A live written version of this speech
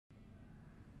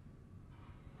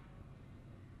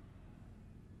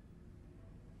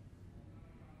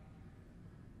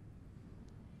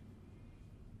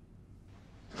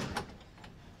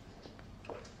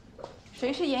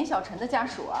谁是严小晨的家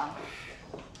属啊？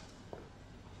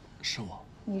是我。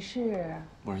你是？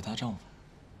我是她丈夫。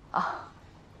啊，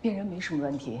病人没什么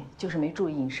问题，就是没注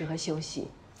意饮食和休息，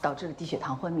导致了低血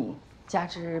糖昏迷，加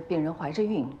之病人怀着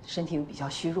孕，身体又比较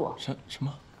虚弱。什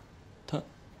么？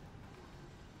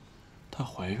她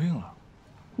怀孕了？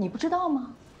你不知道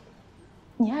吗？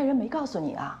你爱人没告诉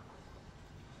你啊？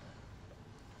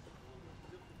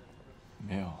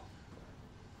没有。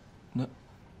那，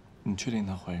你确定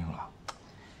她怀孕了？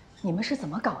你们是怎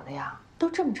么搞的呀？都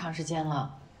这么长时间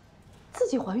了，自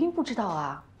己怀孕不知道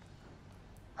啊？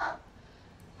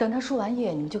等她输完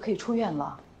液，你们就可以出院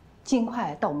了，尽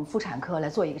快到我们妇产科来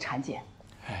做一个产检。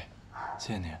哎，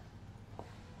谢谢您。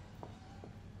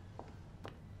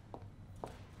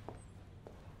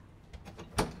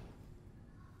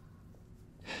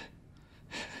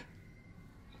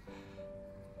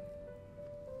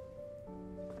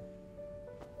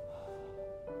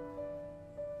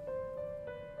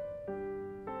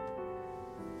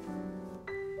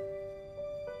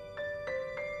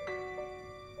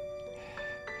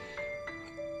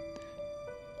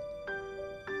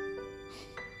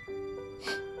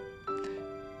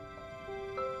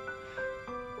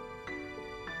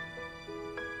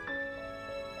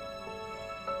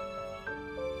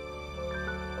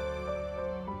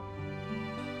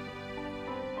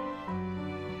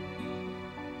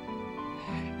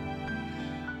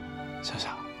笑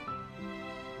笑，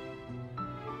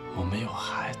我们有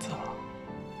孩子了！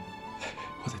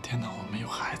我的天哪，我们有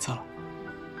孩子了！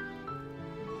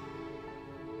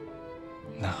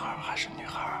男孩还是女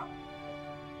孩啊？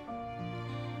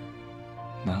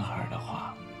男孩的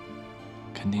话，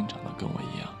肯定长得跟我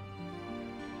一样；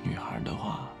女孩的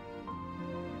话，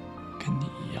跟你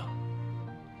一样。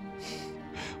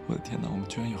我的天哪，我们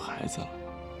居然有孩子了！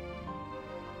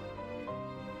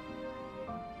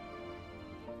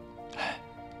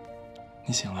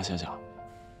你醒了，小小。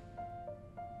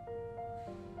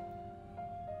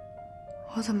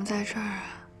我怎么在这儿啊？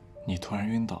你突然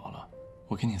晕倒了，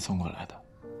我给你送过来的。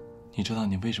你知道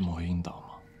你为什么会晕倒吗？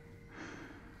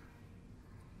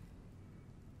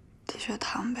低血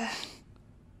糖呗。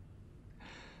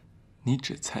你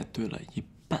只猜对了一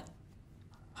半，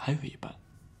还有一半。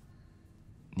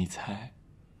你猜，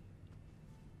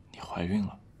你怀孕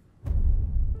了。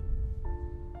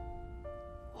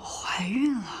我怀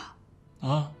孕了。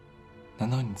啊？难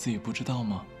道你自己不知道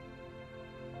吗？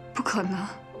不可能！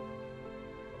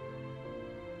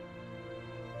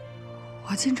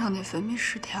我经常内分泌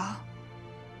失调，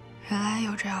原来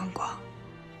有这样过，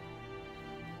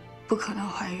不可能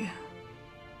怀孕。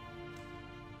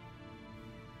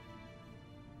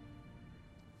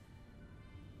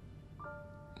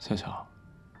小小，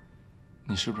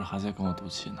你是不是还在跟我赌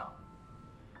气呢？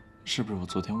是不是我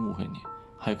昨天误会你？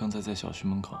还有刚才在小区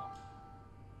门口。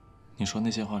你说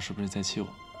那些话是不是在气我，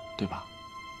对吧？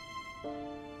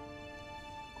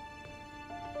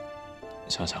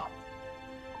小小，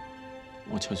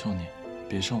我求求你，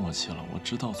别生我气了。我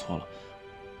知道错了，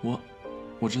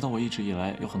我知道我一直以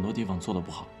来有很多地方做得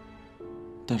不好，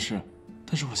但是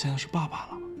我现在是爸爸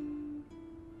了，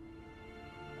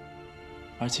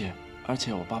而且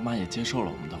我爸妈也接受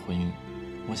了我们的婚姻。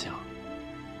我想，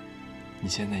你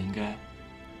现在应该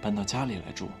搬到家里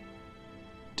来住，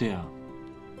这样。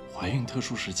怀孕特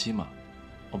殊时期嘛，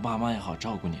我爸妈也好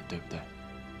照顾你，对不对？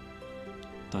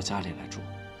到家里来住。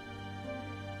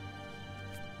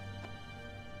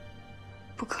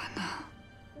不可能。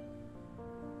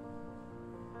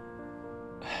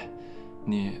哎，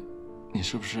你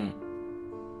是不是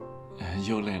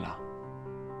又累了？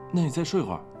那你再睡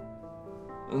会儿。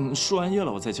输完液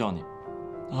了我再叫你。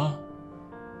啊？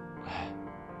哎，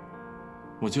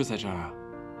我就在这儿啊。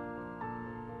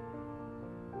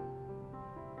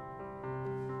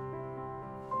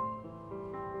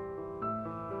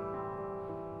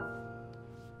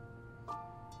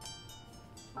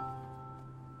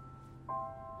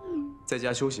在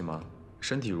家休息吗？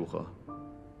身体如何？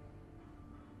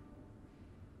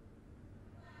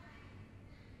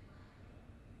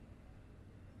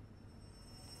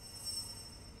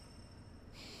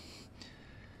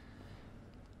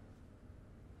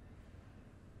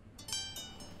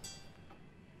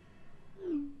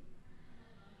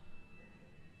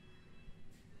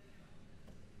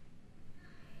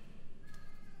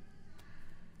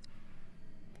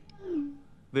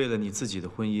为了你自己的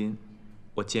婚姻，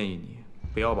我建议你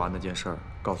不要把那件事儿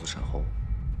告诉沈后。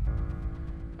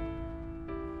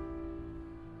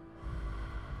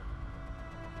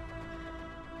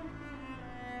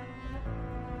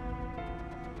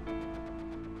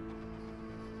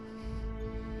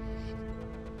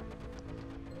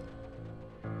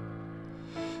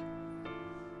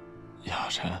呀，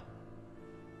晨，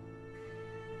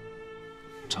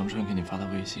长春给你发的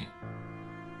微信，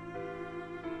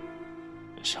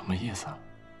什么意思啊？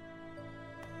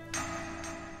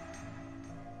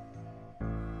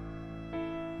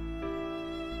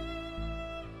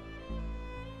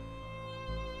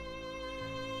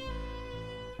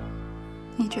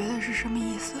你觉得是什么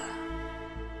意思，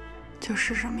就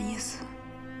是什么意思。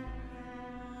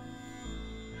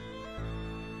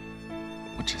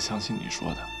我只相信你说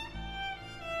的。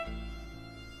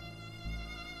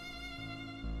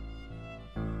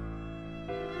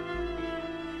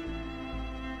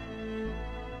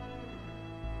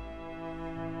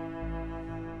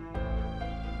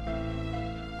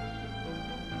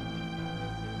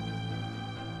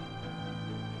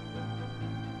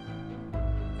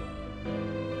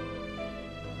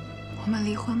我们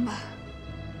离婚吧，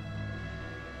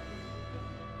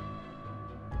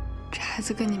这孩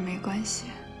子跟你没关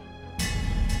系，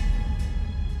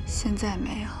现在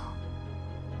没有，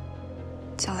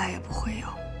将来也不会有。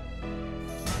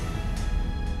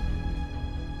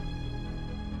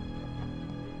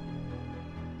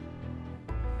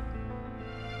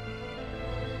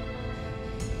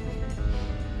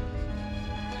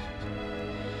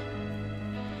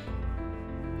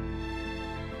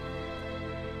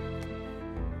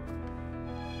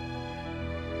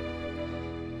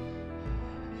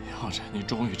浩辰，你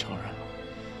终于承认了，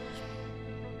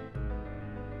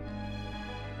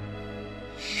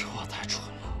是我太蠢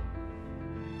了。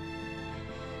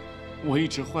我一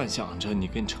直幻想着你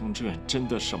跟程志远真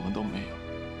的什么都没有，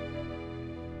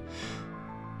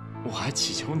我还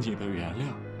祈求你的原谅。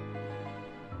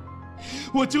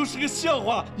我就是个笑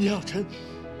话，李浩辰。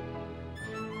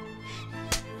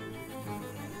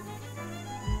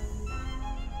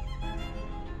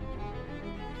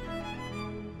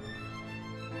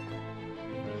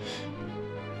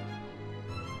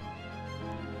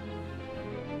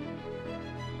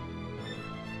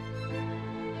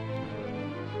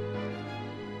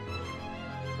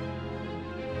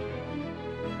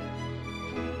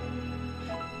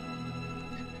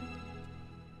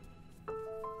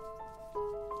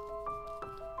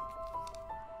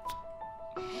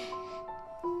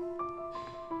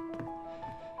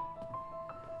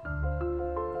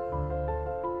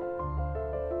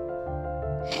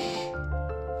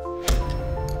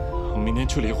明天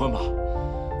去离婚吧。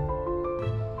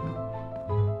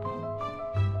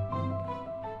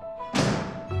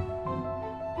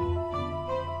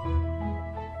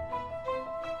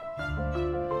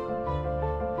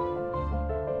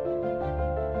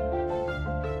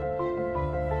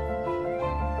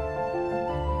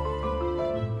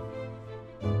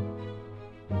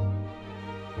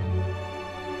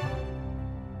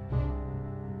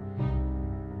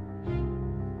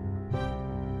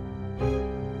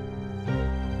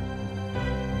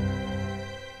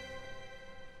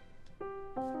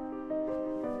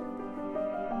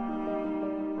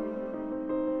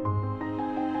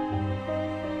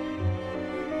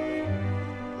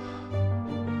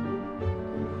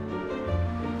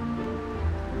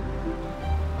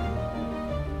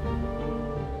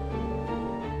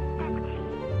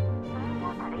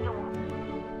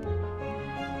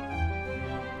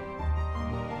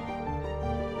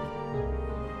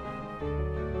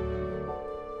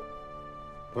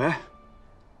喂，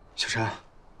小陈，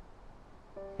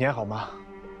你还好吗？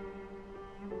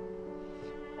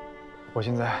我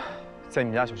现在在你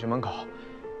们家小区门口，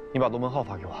你把罗文浩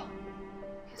发给我。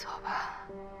你走吧，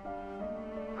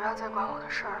不要再管我的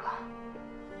事儿了，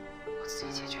我自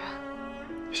己解决。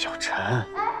小陈，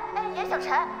哎，严小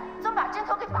晨，怎么把针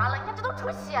头给拔了？你看这都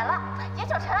出血了。严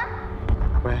小晨，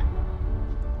喂，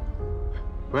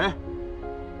喂。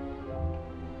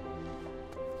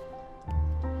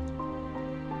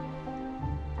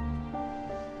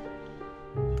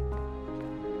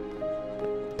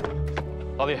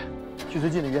老李，去最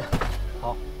近的医院。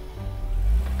好。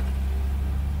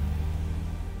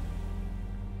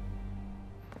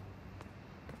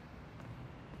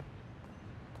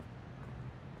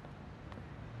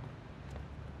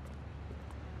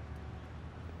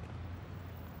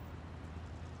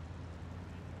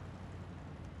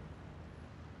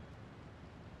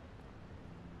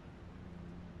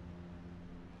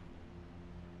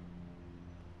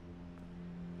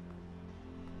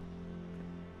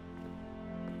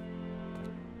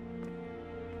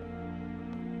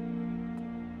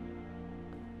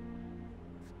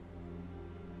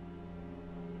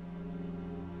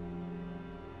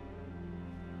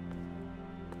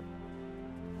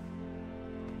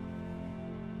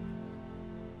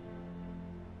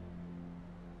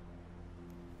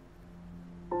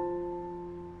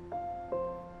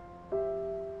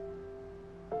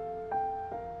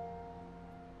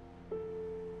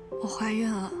怀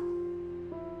孕了，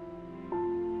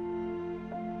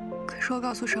可是我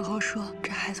告诉沈后说，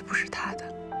这孩子不是他的。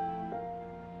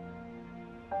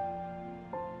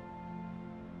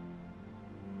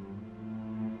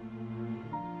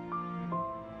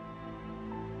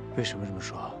为什么这么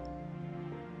说？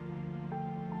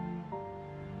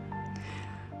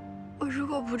我如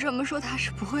果不这么说，他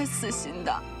是不会死心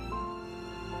的。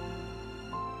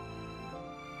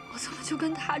我怎么就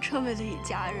跟他成为了一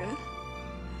家人？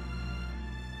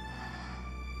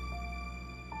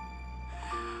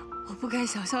我不敢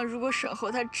想象，如果沈后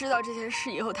他知道这件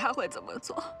事以后，他会怎么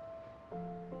做？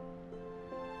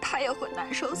他也会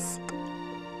难受死的。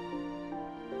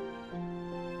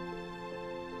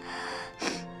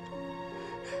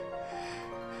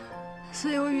所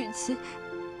以我与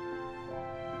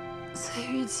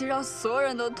其让所有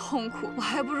人都痛苦，我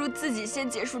还不如自己先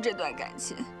结束这段感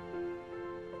情。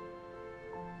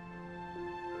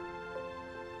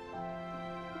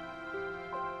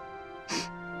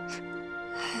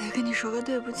还得跟你说个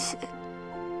对不起。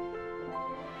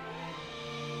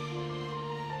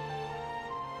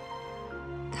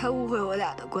他误会我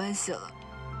俩的关系了。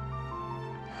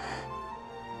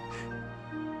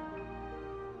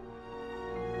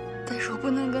但是我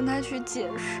不能跟他去解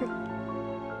释。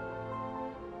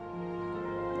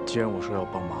既然我说要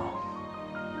帮忙，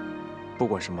不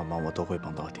管什么忙我都会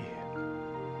帮到底。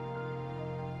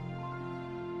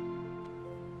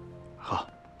好，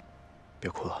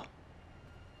别哭了。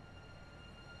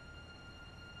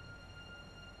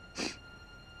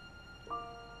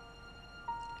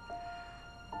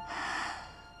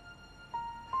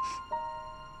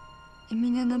你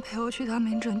明天能陪我去趟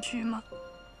民政局吗？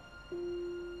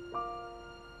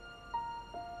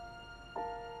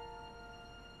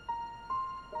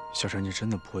小陈，你真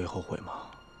的不会后悔吗？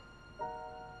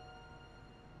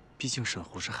毕竟沈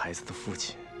湖是孩子的父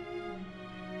亲，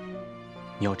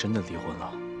你要真的离婚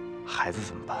了，孩子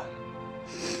怎么办？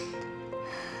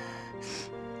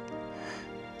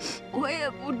我也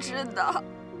不知道。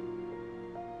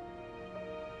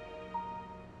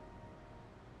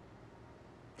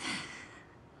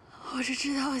我只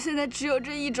知道我现在只有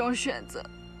这一种选择。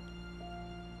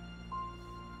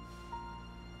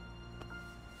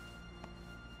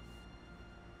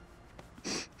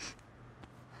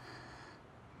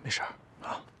没事儿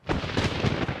啊。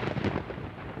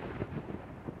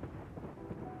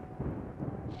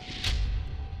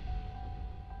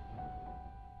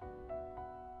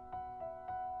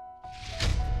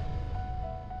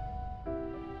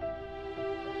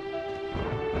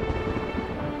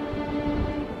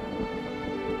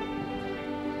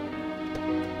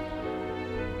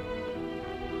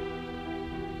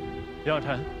杨晓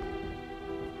晨，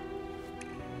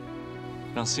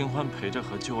让新欢陪着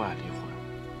和旧爱离婚，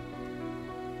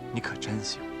你可真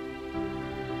行。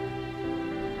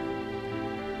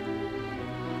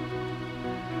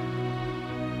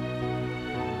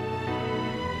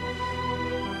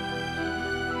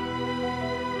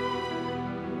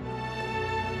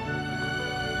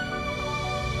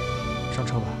上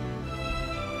车吧。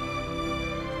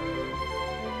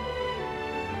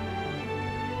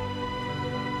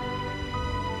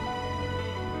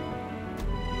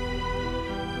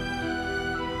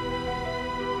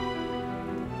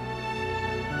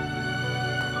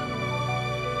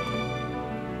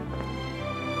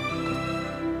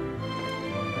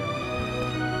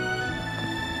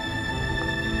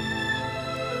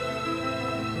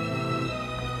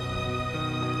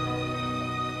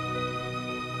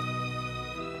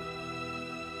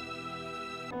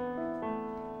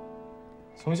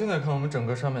从现在看，我们整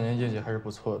个上半年业绩还是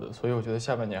不错的，所以我觉得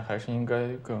下半年还是应该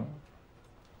更……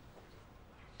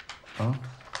啊？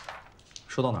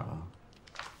说到哪儿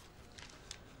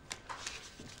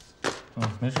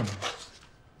了？没什么。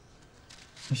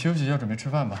你休息一下，准备吃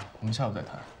饭吧，我们下午再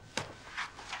谈。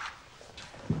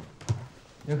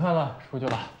别看了，出去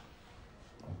了。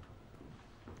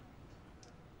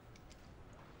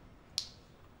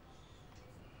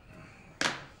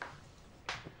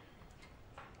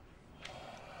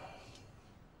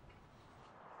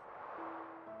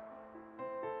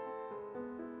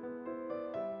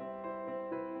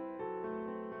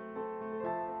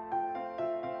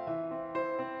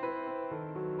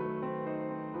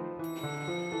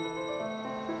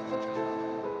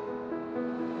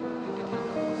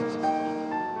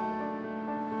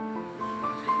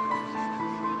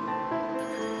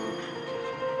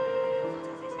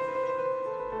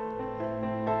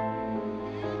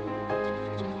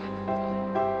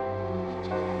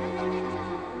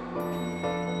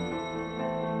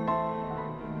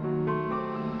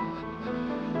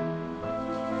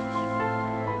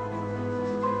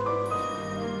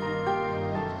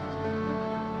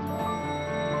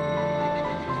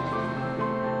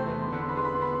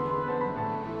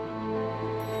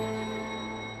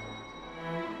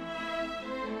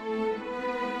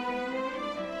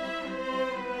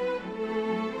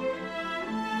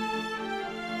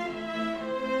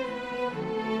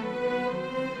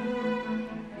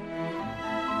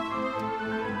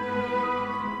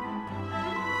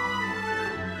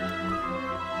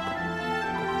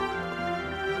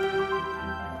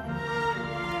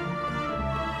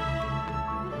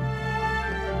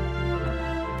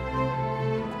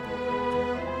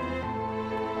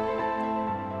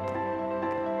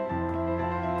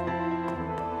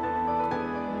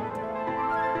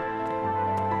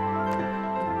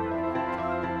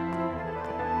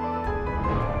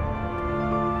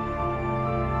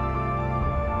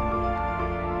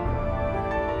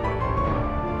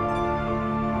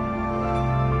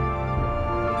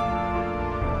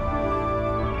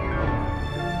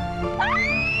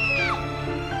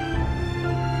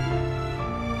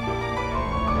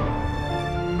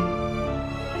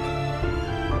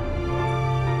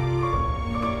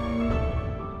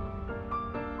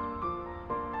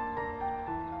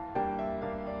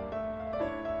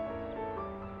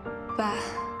爸，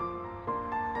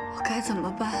我该怎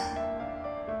么办？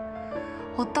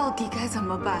我到底该怎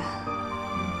么办？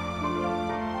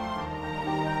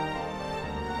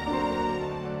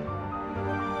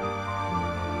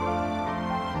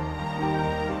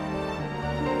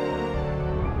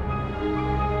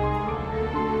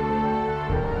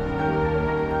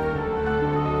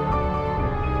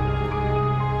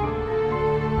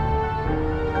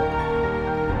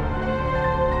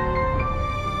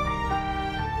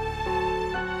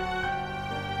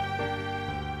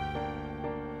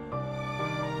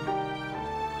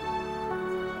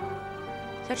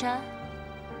小陈，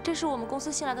这是我们公司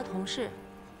新来的同事，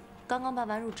刚刚办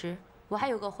完入职，我还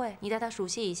有个会，你带他熟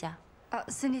悉一下。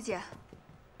Cindy 姐，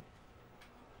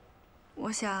我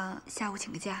想下午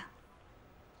请个假。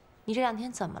你这2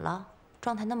天怎么了？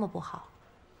状态那么不好。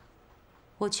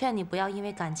我劝你不要因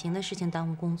为感情的事情耽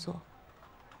误工作。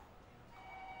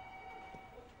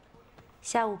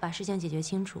下午把事情解决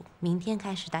清楚，明天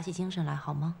开始打起精神来，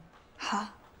好吗？好。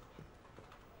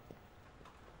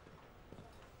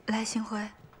来，星辉，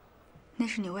那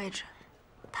是你位置。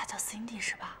她叫 Cindy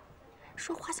是吧？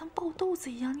说话像爆豆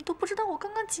子一样，你都不知道我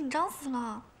刚刚紧张死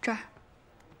了。这儿，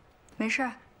没事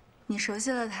儿，你熟悉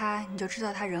了她，你就知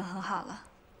道她人很好了。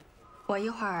我一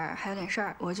会儿还有点事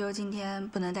儿，我就今天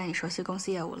不能带你熟悉公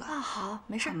司业务了。好，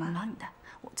没事，你忙你的。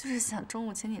我就是想中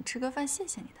午请你吃个饭，谢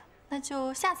谢你的。那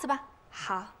就下次吧。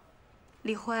好，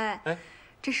李辉，哎，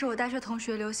这是我大学同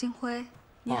学刘星辉。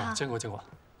你好，见过见过。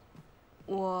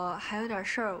我还有点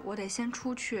事儿，我得先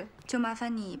出去，就麻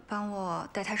烦你帮我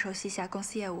带他熟悉一下公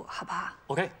司业务，好不好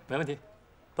 ？OK， 没问题。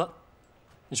不，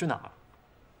你去哪儿？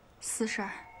私事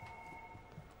儿。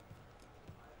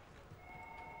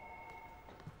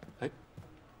哎，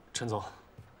陈总，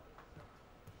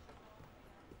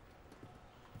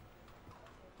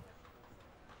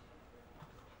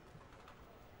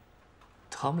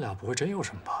他们俩不会真有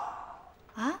什么吧？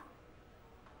啊？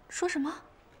说什么？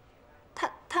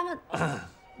他们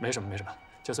没什么没什么，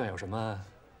就算有什么，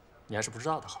你还是不知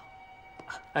道的好。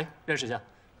哎，认识一下，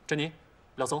珍妮，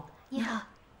廖松。你好，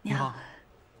你好。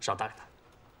少搭理他，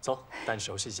走，带你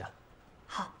熟悉一下。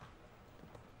好。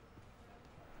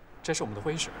这是我们的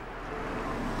会议室。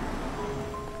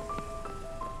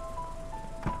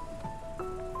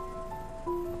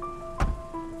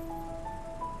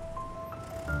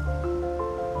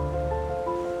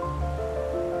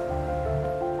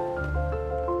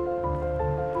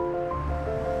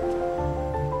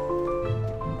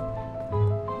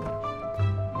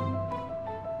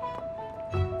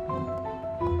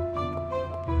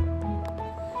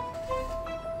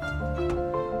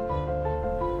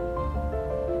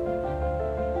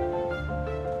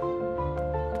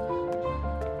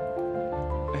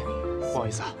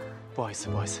不好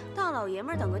意思，大老爷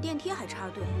们等个电梯还插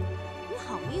队，你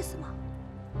好意思吗？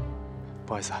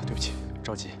不好意思啊，对不起，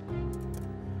着急。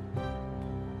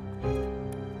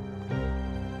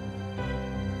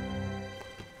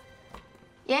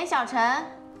严小晨，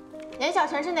严小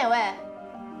晨是哪位？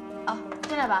哦，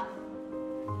进来吧。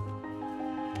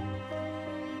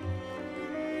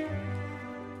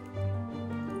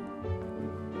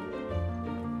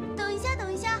等一下，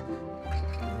等一下。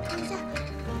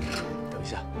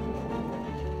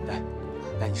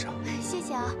来，你上。谢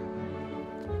谢啊。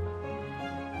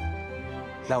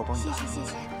来，我帮你。谢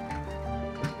谢。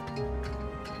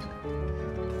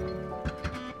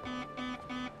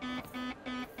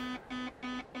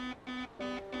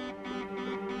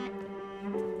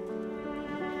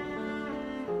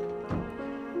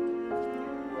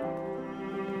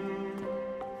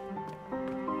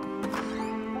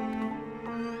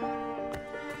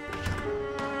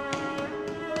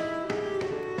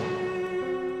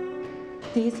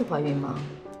第一次怀孕吗？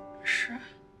是。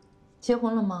结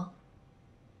婚了吗？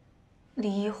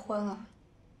离婚了。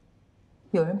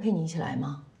有人陪你一起来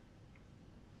吗？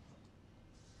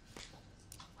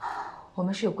我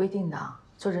们是有规定的，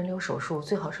做人流手术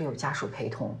最好是有家属陪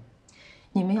同。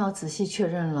你们要仔细确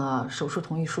认了手术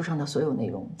同意书上的所有内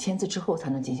容，签字之后才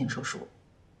能进行手术。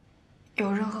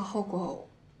有任何后果，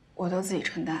我都自己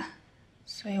承担，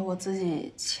所以我自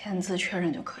己签字确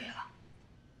认就可以了。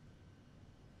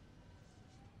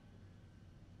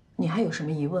你还有什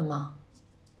么疑问吗？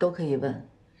都可以问。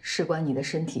事关你的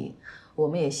身体，我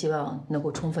们也希望能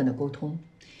够充分的沟通，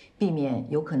避免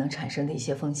有可能产生的一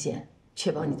些风险，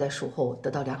确保你在术后得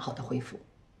到良好的恢复。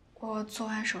我做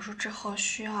完手术之后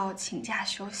需要请假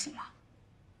休息吗？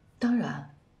当然。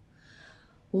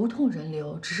无痛人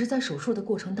流只是在手术的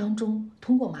过程当中，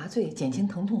通过麻醉减轻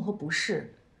疼痛和不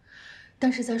适，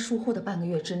但是在术后的半个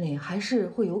月之内，还是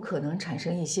会有可能产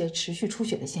生一些持续出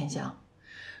血的现象。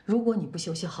如果你不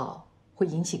休息好，会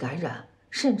引起感染，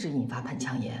甚至引发盆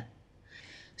腔炎。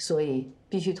所以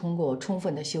必须通过充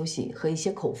分的休息和一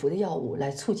些口服的药物来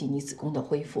促进你子宫的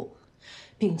恢复，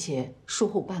并且术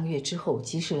后半个月之后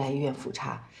及时来医院复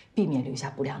查，避免留下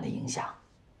不良的影响。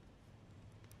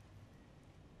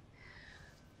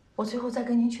我最后再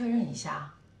跟您确认一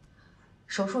下，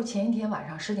手术前一天晚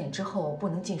上10点之后不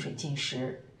能进水进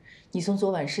食。你从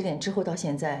昨晚10点之后到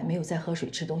现在没有再喝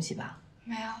水吃东西吧？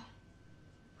没有。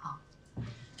好，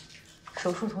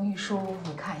手术同意书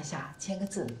你看一下，签个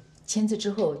字。签字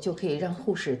之后就可以让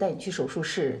护士带你去手术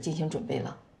室进行准备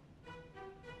了。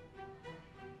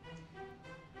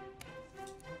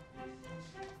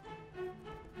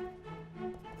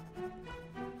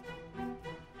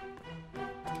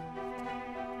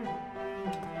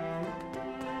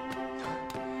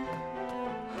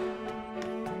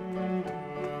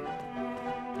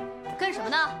干什么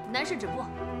呢？男士止步。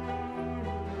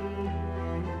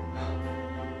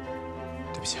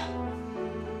对不起。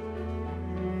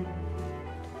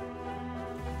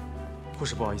 护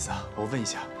士，不好意思啊，我问一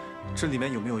下，这里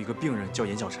面有没有一个病人叫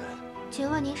严小晨？请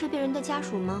问您是病人的家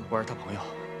属吗？我是他朋友。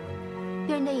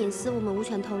病人的隐私我们无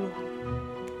权透露。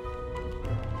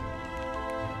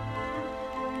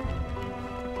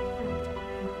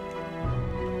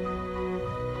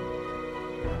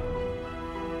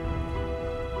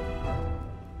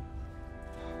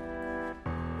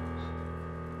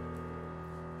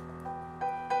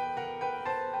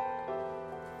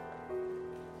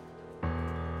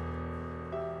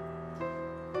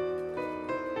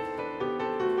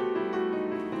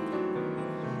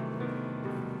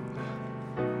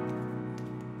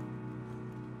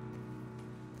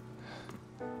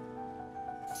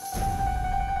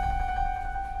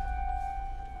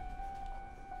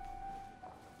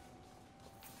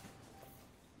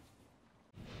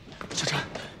小陈，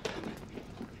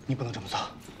你不能这么做。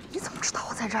你怎么知道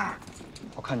我在这儿？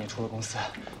我看你出了公司，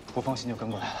不放心就跟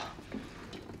过来了。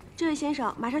这位先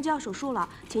生，马上就要手术了，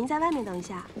请您在外面等一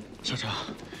下。小陈，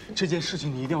这件事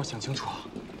情你一定要想清楚，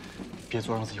别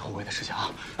做让自己后悔的事情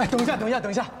啊！哎，等一下，等一下，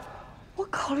等一下！我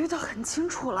考虑得很清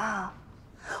楚了，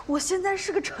我现在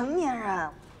是个成年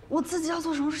人，我自己要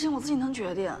做什么事情我自己能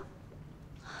决定。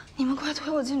你们快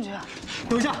推我进去！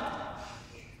等一下，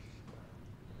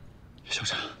小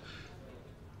陈，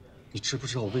你知不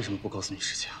知道我为什么不告诉你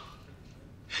事情？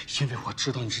因为我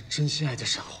知道你是真心爱着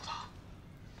沈侯的。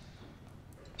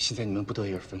现在你们不得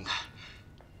已而分开，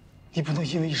你不能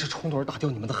因为一时冲动而打掉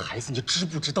你们的孩子，你知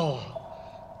不知道啊？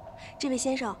这位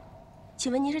先生，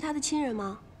请问您是他的亲人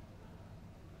吗？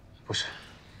不是。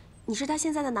你是他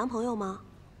现在的男朋友吗？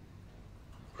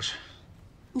不是。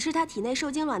你是他体内受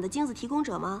精卵的精子提供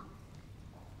者吗？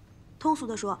通俗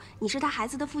地说，你是他孩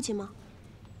子的父亲吗？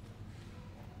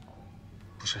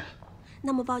不是。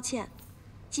那么抱歉，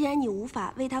既然你无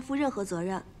法为他负任何责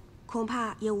任，恐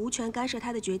怕也无权干涉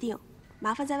他的决定。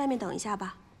麻烦在外面等一下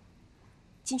吧。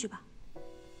进去吧。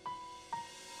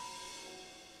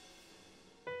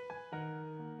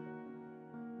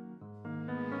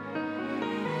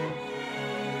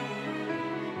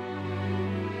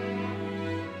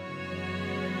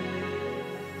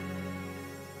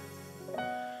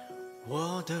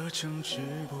我的争执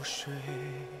不睡，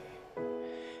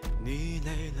你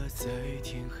累了在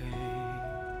天黑，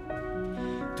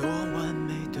多完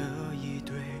美的一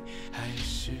对，还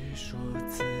是说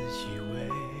自以为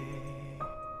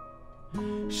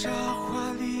傻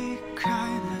话离开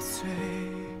了嘴，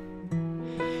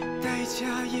代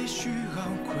价也许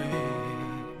昂贵，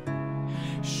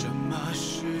什么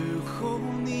时候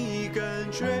你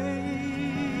敢追？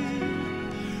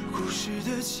故事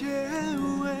的结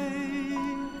尾，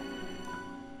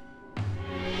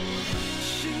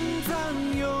心脏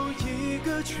有一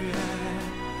个缺，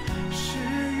十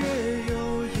月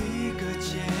有一个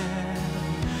结，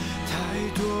太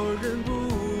多人步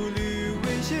履维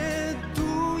艰，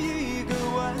赌一个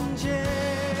完结，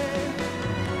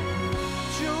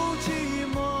旧寂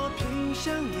寞凭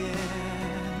香烟，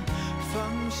方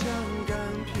向感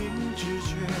凭直觉，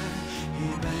一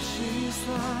半心酸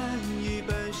一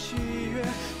半喜悦，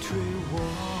推我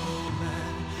们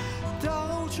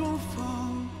到重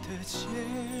逢的街。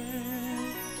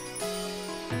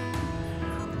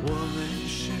我们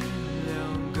是两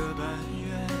个半月，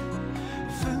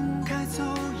分开走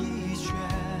一圈，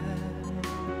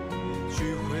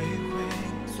聚会会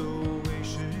作为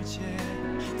世界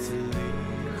字里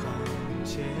行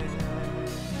间。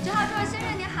9号桌先生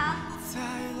您好，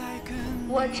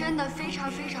我真的非常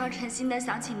诚心的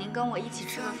想请您跟我一起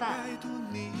吃个饭，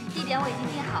地点我已经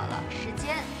定好了，时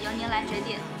间由您来决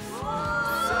定。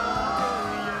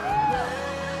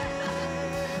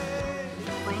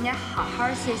喂。应该好好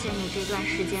谢谢你这段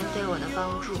时间对我的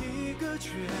帮助，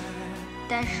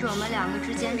但是我们两个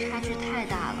之间差距太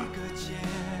大了，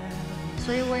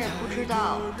所以我也不知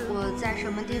道我在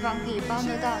什么地方可以帮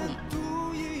得到你，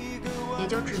也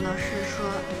就只能是说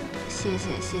谢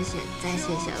谢谢谢再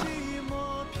谢谢了。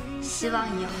希望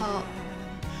以后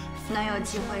能有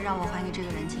机会让我还你这个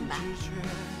人情吧。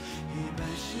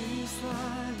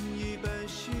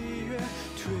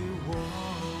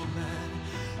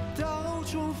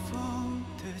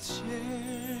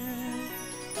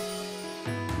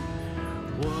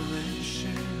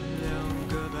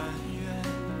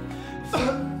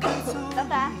老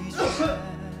板，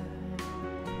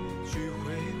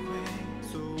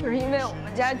就是因为我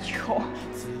们家穷，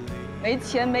没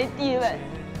钱没地位，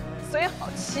所以好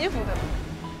欺负的。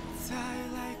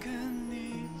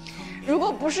如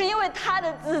果不是因为他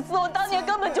的自私，我当年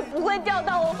根本就不会钓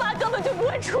到，我爸根本就不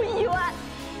会出意外。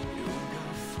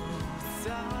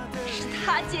是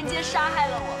他间接杀害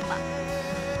了我妈，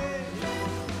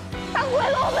他毁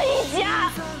了我们一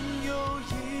家。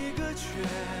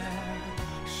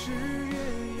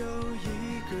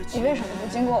你为什么不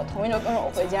经过我同意就跟着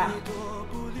我回家？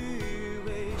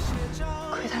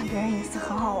窥探别人隐私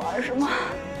很好玩是吗？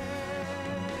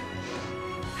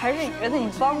还是你觉得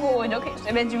你帮过我，你就可以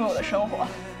随便进入我的生活？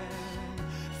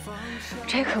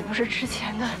这可不是之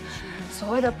前的所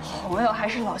谓的朋友还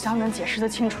是老乡能解释得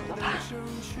清楚的吧？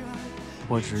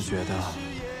我只是觉得，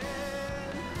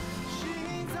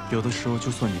有的时候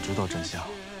就算你知道真相，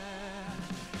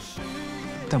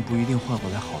但不一定换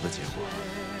回来好的结果。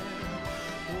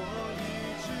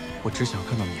我只想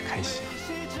看到你开心，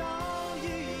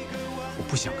我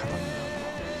不想看到你难过。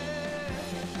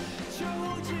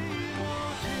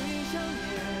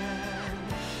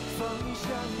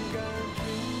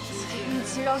与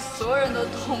其让所有人都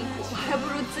痛苦，还不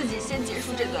如自己先结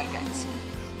束这段感情。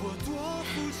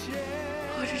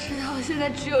我只知道现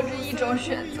在只有这一种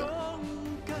选择。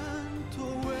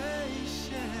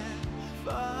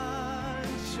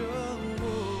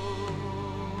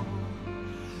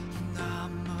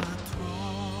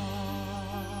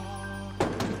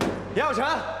严小晨，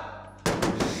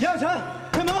严小晨，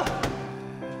开门！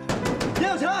严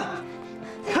小晨，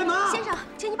开门！先生，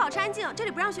请你保持安静，这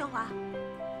里不让喧哗。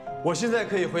我现在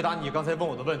可以回答你刚才问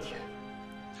我的问题，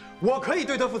我可以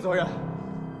对他负责任。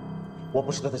我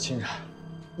不是他的亲人，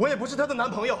我也不是他的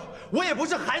男朋友，我也不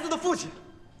是孩子的父亲，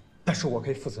但是我可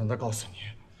以负责任地告诉你，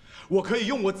我可以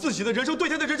用我自己的人生对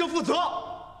他的人生负责。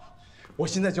我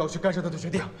现在就要去干涉他的决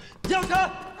定。严小晨，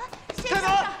开门！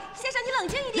先生，你冷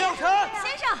静一点。严小晨，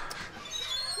先生。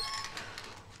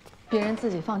别人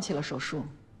自己放弃了手术，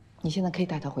你现在可以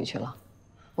带他回去了。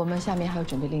我们下面还要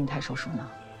准备另一台手术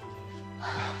呢。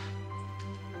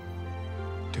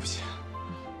对不起。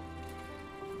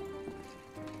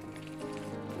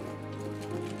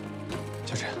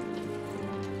小陈，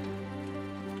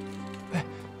哎，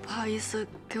不好意思，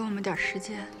给我们点时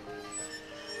间。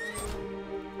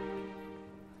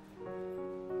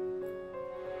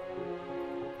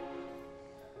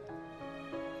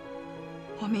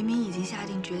我明明已经下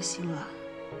定决心了，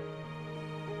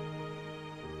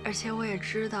而且我也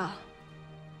知道，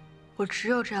我只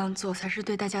有这样做才是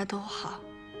对大家都好。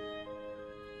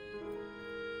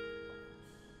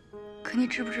可你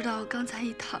知不知道，我刚才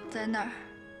一躺在那儿，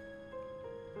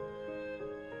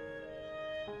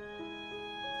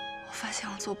我发现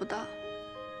我做不到。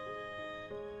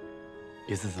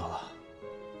别自责了，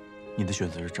你的选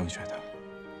择是正确的。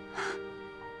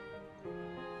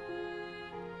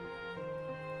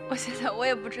我现在我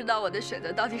也不知道我的选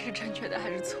择到底是正确的还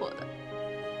是错的，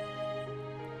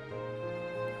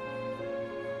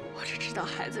我只知道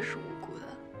孩子是无辜的，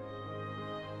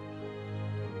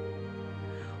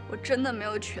我真的没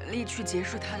有权利去结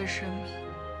束他的生命。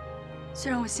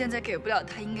虽然我现在给不了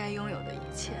他应该拥有的一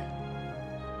切，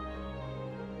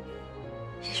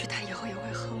也许他以后也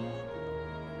会恨我，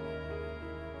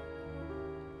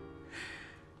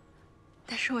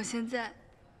但是我现在。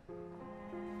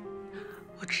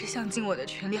我只想尽我的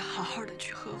全力，好好的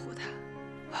去呵护他，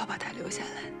我要把他留下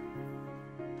来。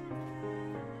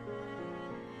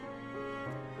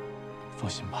放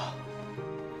心吧，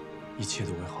一切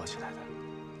都会好起来的，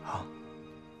啊！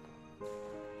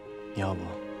你要不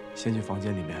先去房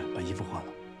间里面把衣服换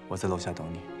了，我在楼下等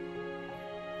你。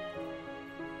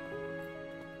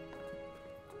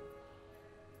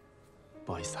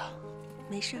不好意思啊。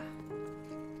没事儿，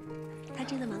他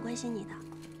真的蛮关心你的。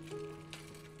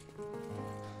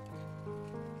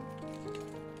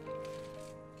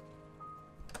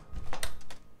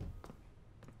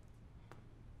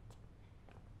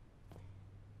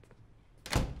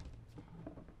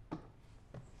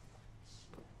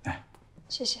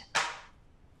谢谢。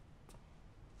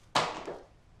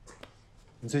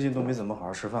你最近都没怎么好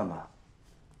好吃饭吧？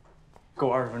给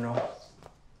我20分钟，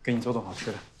给你做顿好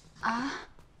吃的。啊？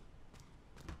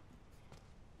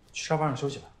去沙发上休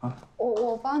息吧。啊。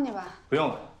我帮你吧。不用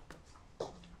了。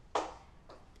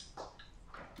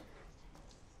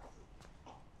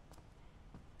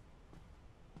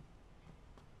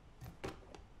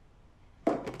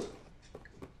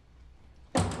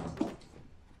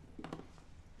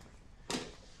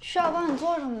需要帮你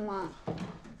做什么吗？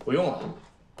不用了。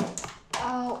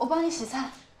我帮你洗菜。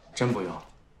真不用。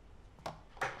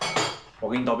我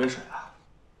给你倒杯水啊。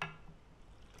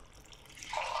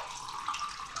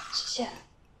谢谢。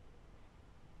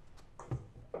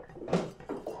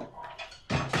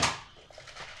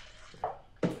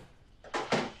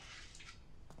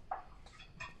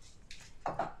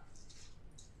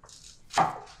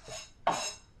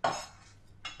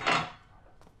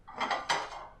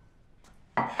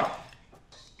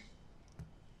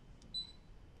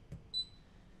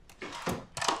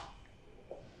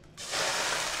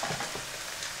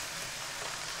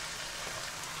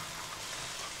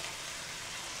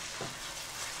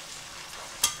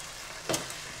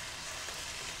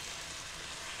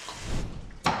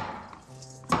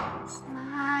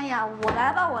妈呀，我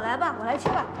来吧，我来切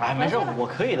吧。哎，没事，我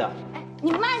可以的。哎，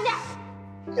你慢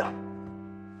点。呀。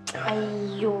哎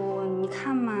呦，你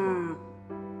看嘛。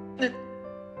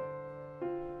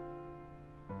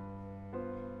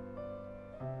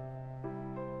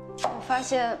我发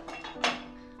现，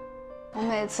我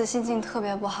每次心情特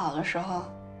别不好的时候，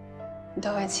你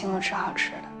都会请我吃好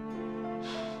吃的。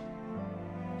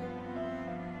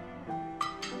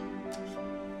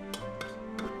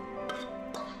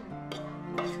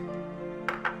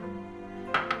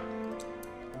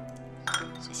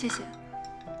谢谢。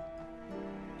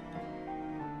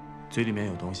嘴里面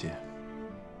有东西，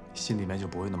心里面就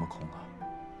不会那么空了。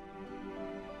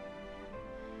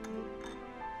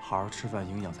好好吃饭，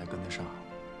营养才跟得上。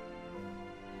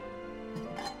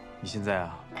你现在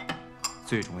啊，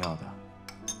最重要的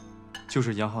就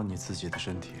是养好你自己的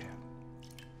身体，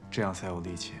这样才有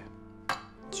力气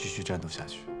继续战斗下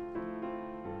去，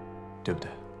对不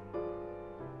对？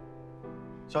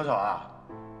小小啊，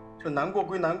这难过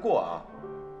归难过啊，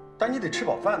但你得吃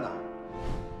饱饭呐。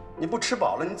你不吃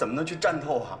饱了，你怎么能去战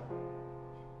斗啊？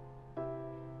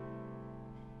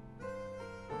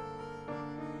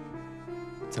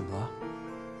怎么了？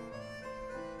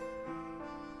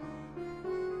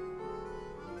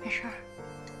没事儿。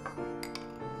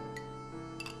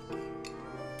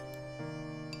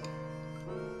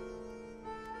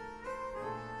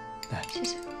来，谢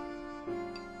谢。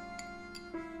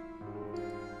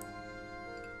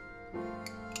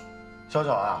小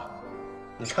小啊，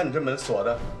你看你这门锁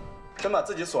的，真把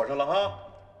自己锁上了哈。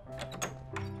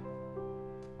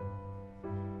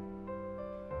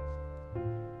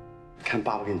看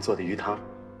爸爸给你做的鱼汤。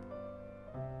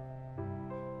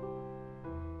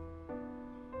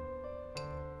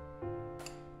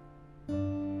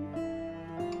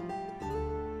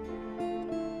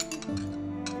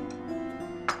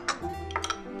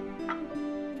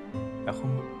来喝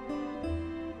吗？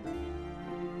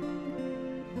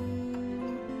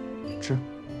吃。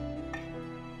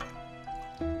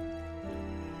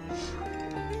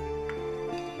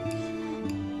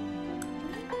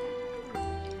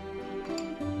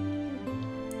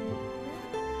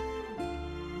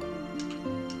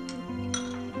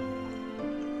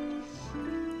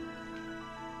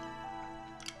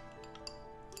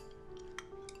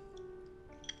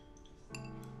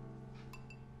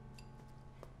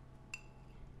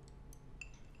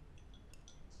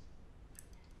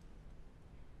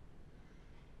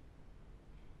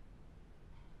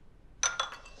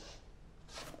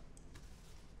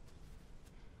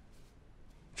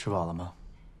吃饱了吗？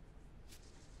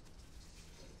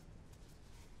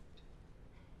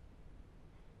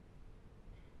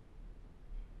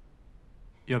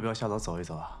要不要下楼走一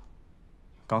走啊？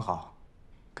刚好，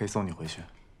可以送你回去。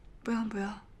不用不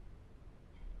用，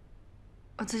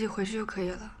我自己回去就可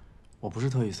以了。我不是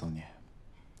特意送你，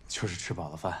就是吃饱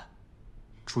了饭，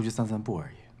出去散散步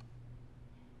而已。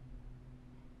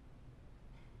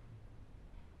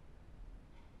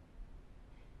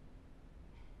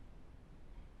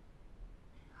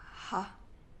好。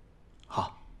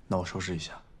好，那我收拾一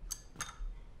下。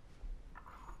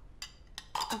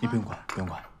你不用管，不用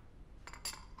管。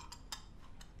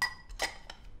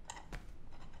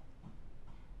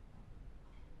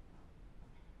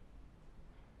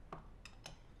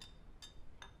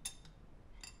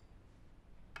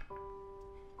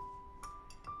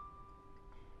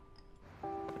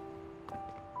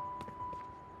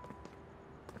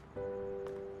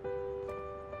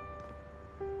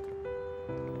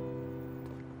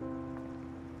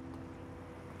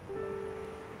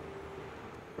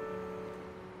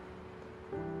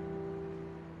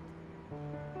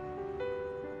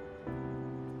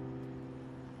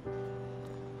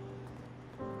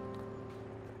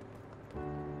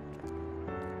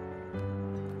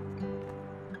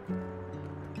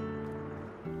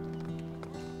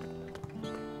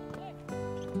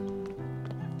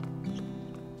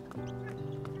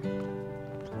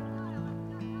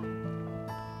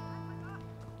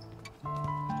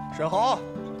沈豪，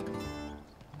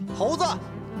猴子，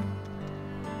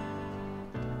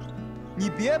你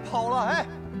别跑了！哎，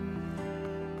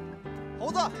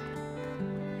猴子，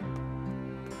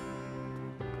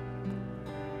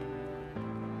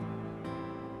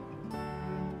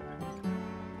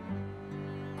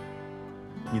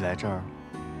你来这儿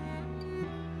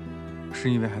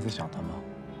是因为还在想他吗？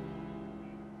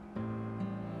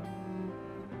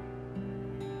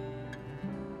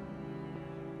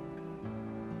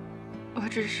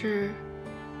我只是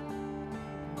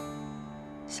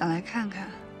想来看看，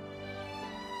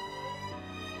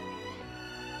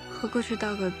和过去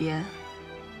道个别。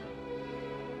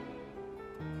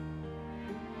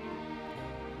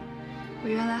我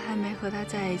原来还没和他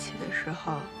在一起的时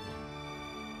候，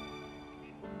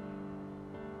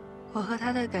我和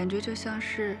他的感觉就像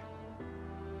是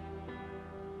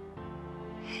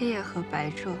黑夜和白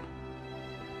昼，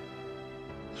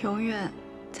永远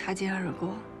擦肩而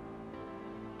过。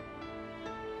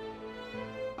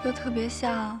又特别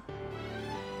像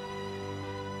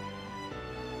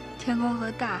天空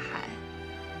和大海，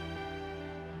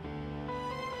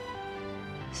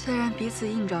虽然彼此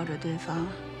映照着对方，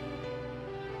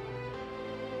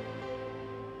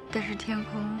但是天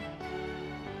空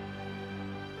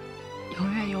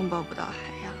永远拥抱不到海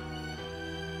洋。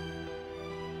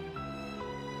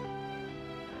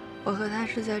我和他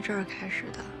是在这儿开始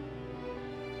的。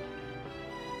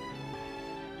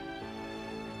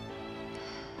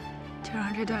就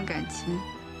让这段感情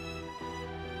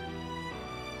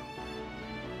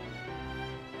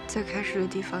在开始的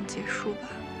地方结束吧。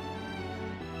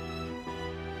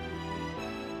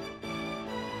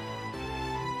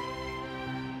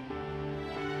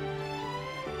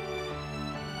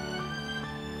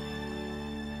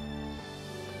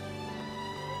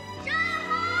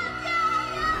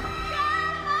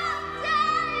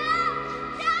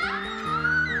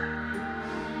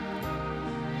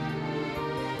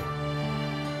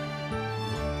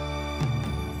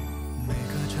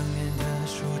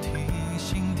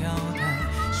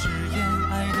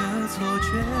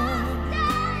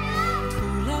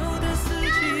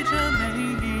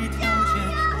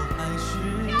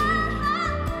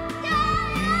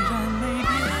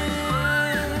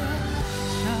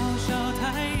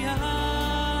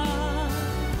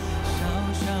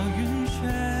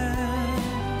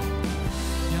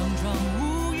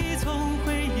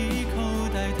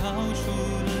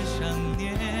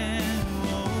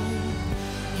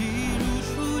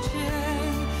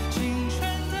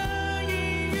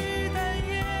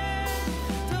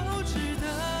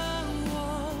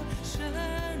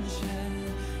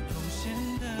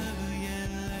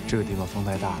这个地方风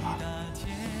太大了，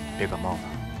别感冒了。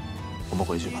我们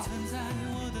回去吧。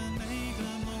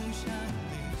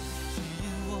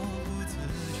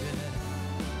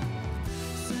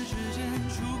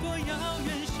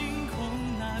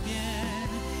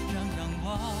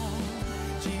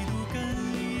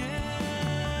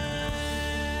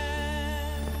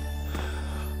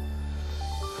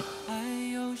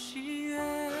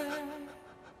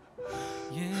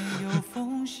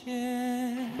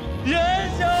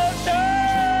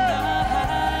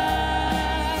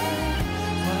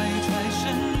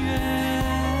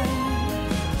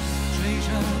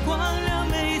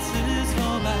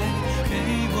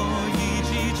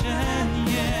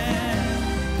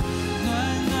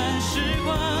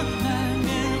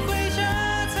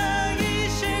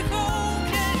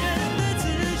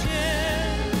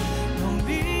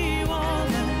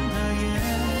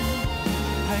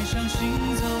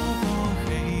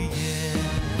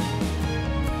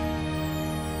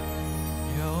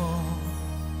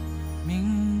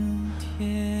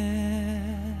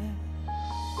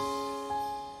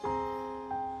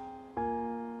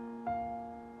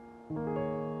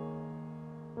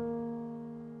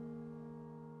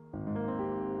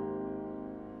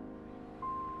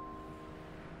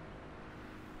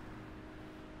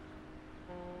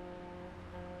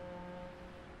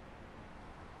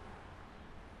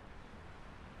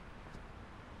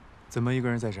怎么一个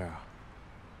人在这儿啊？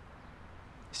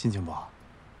心情不好？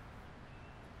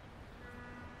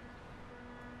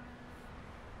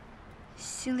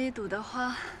心里堵得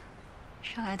慌，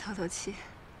上来透透气。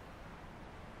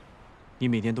你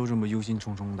每天都这么忧心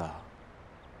忡忡的，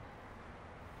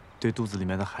对肚子里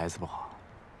面的孩子不好。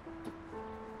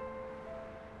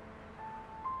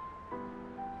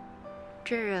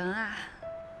这人啊，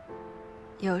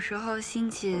有时候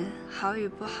心情好与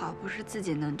不好不是自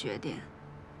己能决定。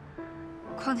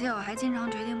况且我还经常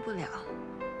决定不了。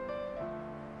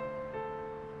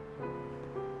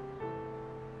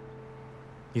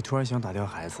你突然想打掉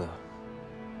孩子，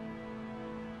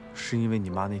是因为你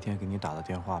妈那天给你打的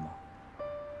电话吗？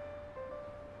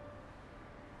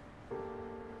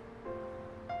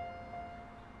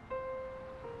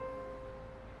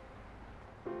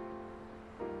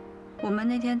我们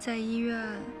那天在医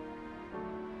院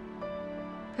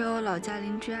被我老家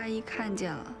邻居阿姨看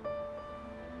见了，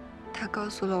她告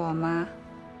诉了我妈，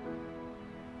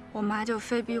我妈就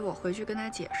非逼我回去跟她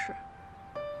解释。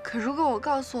可如果我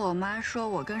告诉我妈说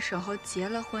我跟沈侯结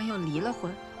了婚又离了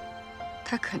婚，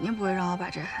她肯定不会让我把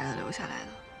这孩子留下来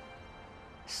的。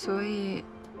所以，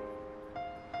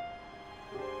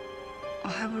我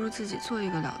还不如自己做一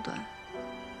个了断。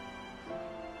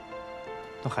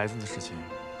那孩子的事情，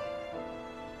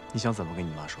你想怎么跟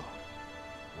你妈说？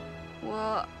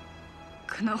我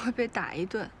可能会被打一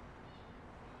顿，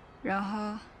然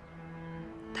后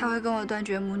她会跟我断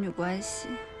绝母女关系，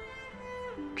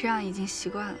这样已经习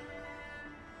惯了。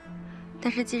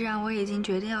但是既然我已经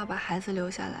决定要把孩子留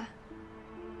下来，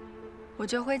我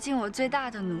就会尽我最大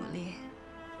的努力，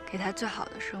给他最好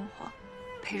的生活，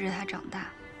陪着他长大。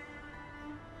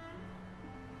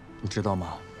你知道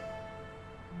吗？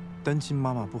单亲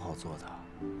妈妈不好做的，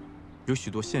有许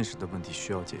多现实的问题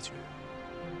需要解决。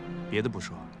别的不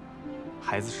说，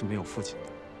孩子是没有父亲的，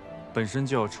本身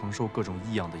就要承受各种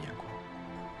异样的眼光。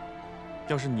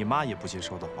要是你妈也不接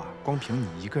受的话，光凭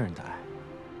你一个人的爱，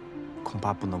恐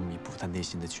怕不能弥补她内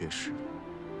心的缺失。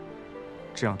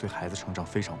这样对孩子成长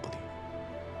非常不利。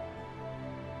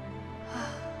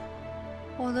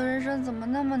我的人生怎么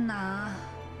那么难啊？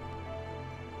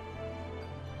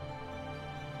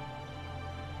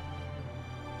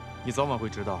你早晚会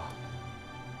知道，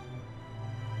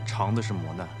长的是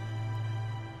磨难，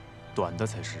短的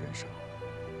才是人生。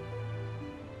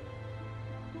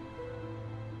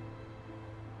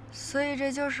所以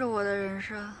这就是我的人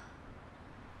生，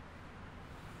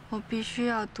我必须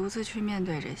要独自去面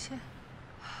对这些。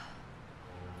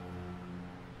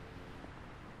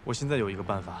我现在有一个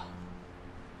办法，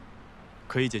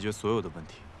可以解决所有的问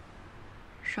题。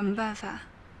什么办法？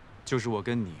就是我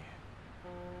跟你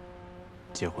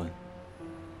结婚，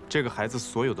这个孩子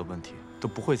所有的问题都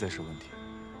不会再是问题。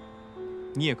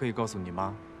你也可以告诉你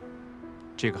妈，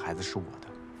这个孩子是我的。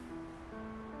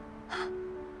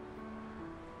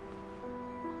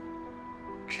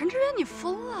陈志远，你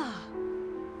疯了！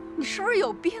你是不是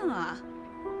有病啊？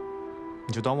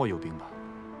你就当我有病吧。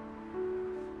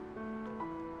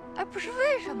哎，不是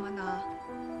为什么呢？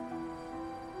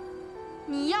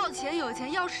你要钱有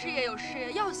钱，要事业有事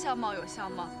业，要相貌有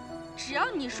相貌。只要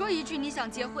你说一句你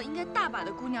想结婚，应该大把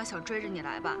的姑娘想追着你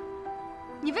来吧？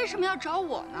你为什么要找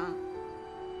我呢？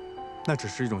那只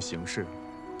是一种形式，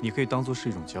你可以当做是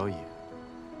一种交易。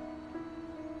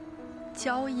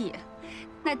交易？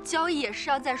那交易也是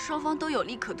要在双方都有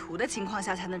利可图的情况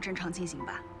下才能正常进行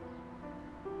吧？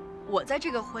我在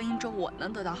这个婚姻中我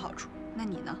能得到好处，那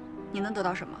你呢？你能得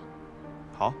到什么？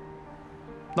好，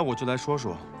那我就来说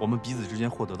说我们彼此之间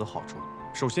获得的好处。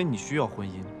首先，你需要婚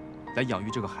姻来养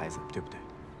育这个孩子，对不对？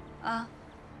啊。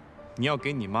你要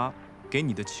给你妈、给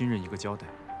你的亲人一个交代，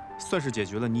算是解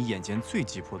决了你眼前最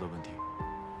急迫的问题。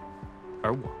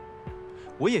而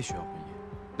我也需要婚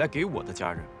姻，来给我的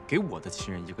家人、给我的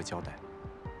亲人一个交代，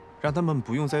让他们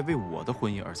不用再为我的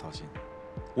婚姻而操心，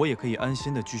我也可以安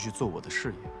心的继续做我的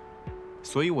事业。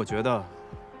所以我觉得，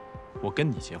我跟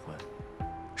你结婚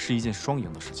是一件双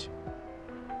赢的事情。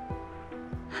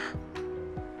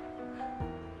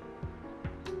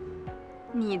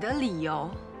你的理由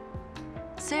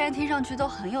虽然听上去都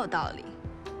很有道理，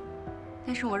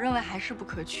但是我认为还是不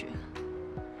可取。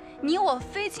你我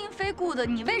非亲非故的，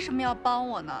你为什么要帮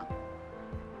我呢？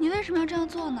你为什么要这样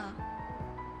做呢？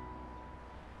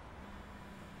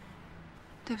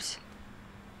对不起。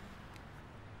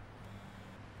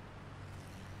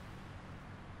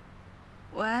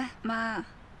喂，妈。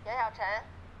杨小晨，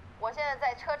我现在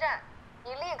在车站，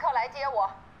你立刻来接我。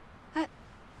哎，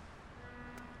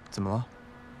怎么了？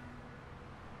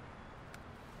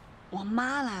我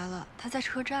妈来了，她在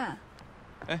车站。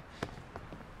哎，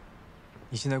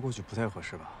你现在过去不太合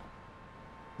适吧？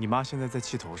你妈现在在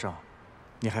气头上，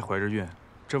你还怀着孕，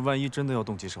这万一真的要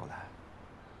动起手来，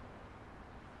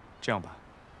这样吧，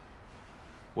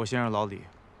我先让老李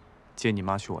接你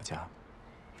妈去我家。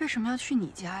为什么要去你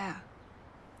家呀？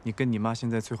你跟你妈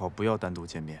现在最好不要单独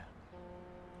见面，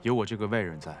有我这个外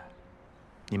人在，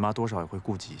你妈多少也会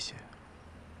顾忌一些。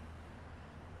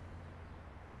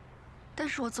但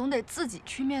是我总得自己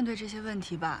去面对这些问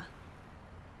题吧。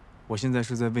我现在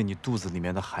是在为你肚子里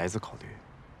面的孩子考虑。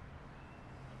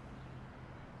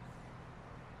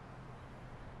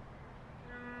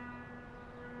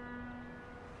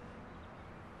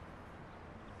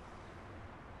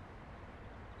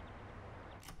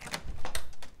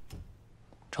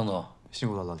程总，辛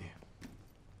苦了，老李。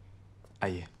阿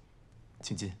姨，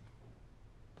请进。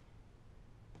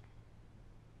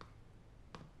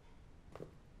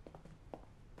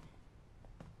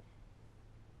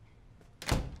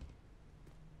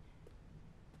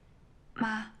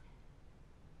妈，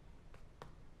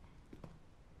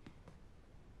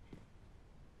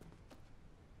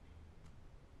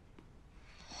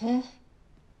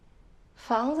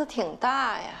房子挺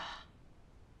大呀，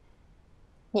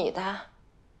你的，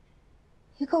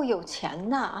你够有钱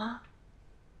的啊。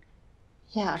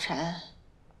叶小晨，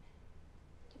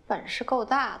你本事够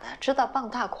大的，知道傍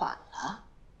大款了。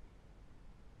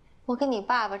我跟你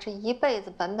爸爸这一辈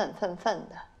子本本分分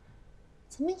的，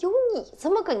怎么有你这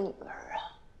么个女儿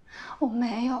啊？我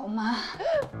没有，妈。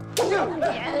丢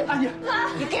脸！阿姨，妈，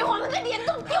你给我们的脸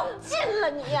都丢尽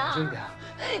了，你呀！真的？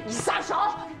你撒手！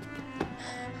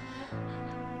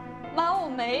妈，我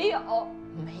没有，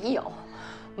没有，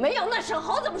那沈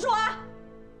侯怎么说啊？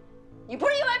你不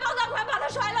是因为傍大款把他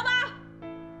甩了吗？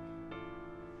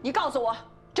你告诉我，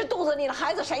这肚子里的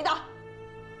孩子谁的？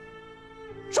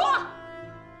说！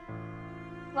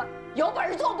妈，有本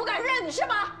事做不敢认是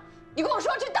吗？你跟我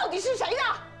说，这到底是谁的？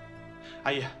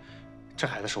阿姨，这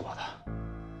孩子是我的。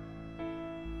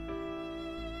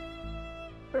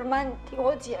不是妈，你听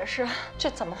我解释，这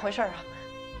怎么回事啊？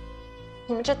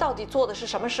你们这到底做的是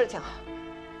什么事情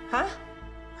啊？啊？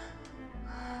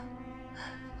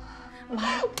妈，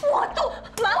我都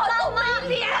没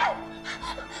脸！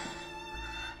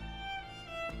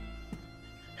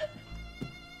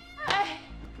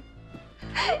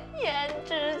颜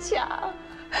志强，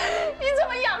你怎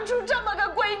么养出这么个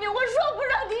闺女？我说不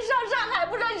让你上上海，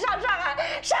不让你上上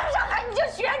海，上海你就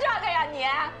学这个呀你？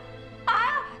啊？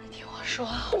你听我说，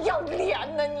不要脸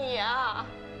呢你啊！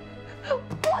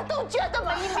我都觉得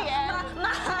没脸。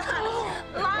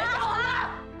妈，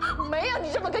没有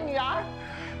你这么个女儿，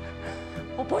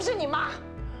我不是你妈。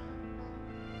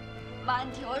妈，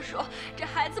你听我说，这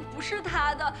孩子不是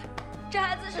他的，这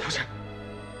孩子是……不是，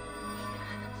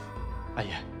阿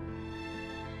姨，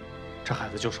这孩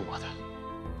子就是我的。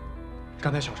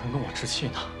刚才小陈跟我置气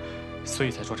呢，所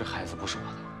以才说这孩子不是我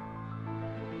的。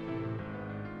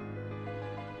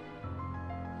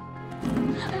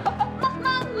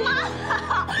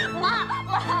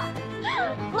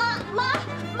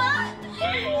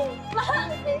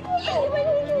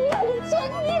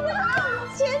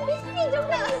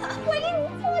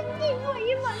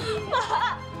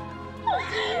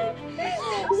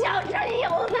小陈有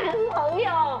男朋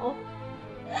友，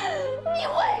你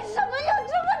为什么要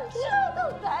这么折腾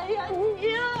他呀你？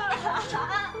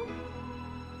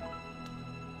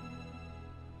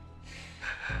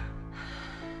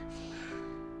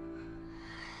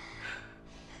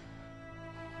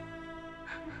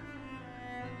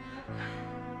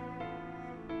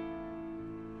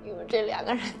你们这两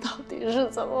个人到底是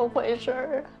怎么回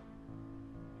事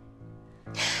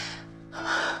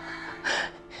啊？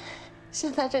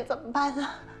现在这怎么办呢？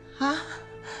啊？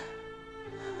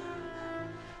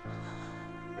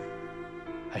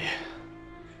阿姨，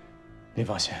您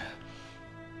放心，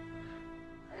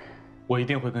我一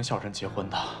定会跟小陈结婚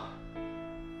的。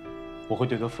我会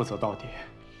对他负责到底，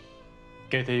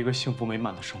给他一个幸福美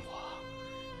满的生活。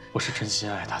我是真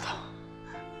心爱他的。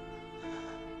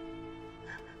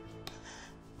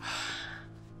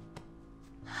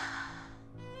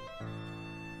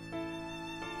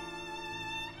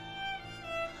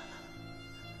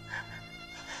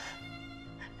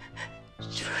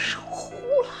就是胡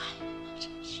来嘛，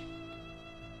真是。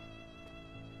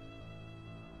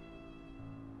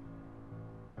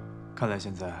看来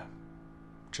现在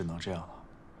只能这样了。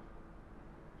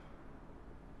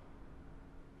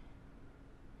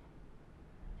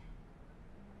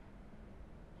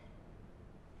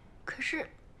可是，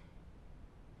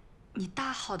你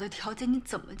大好的条件，你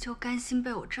怎么就甘心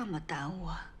被我这么耽误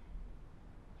啊？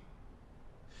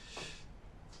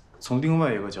从另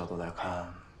外一个角度来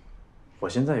看，我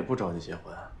现在也不着急结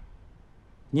婚，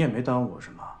你也没耽误我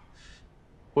什么，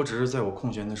我只是在我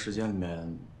空闲的时间里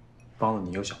面帮了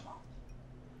你一个小忙。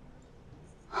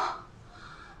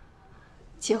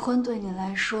结婚对你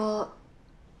来说，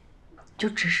就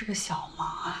只是个小忙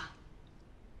啊？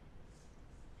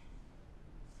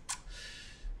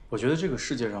我觉得这个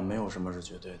世界上没有什么是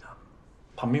绝对的，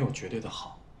它没有绝对的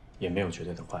好，也没有绝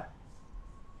对的坏。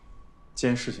既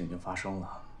然事情已经发生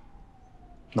了，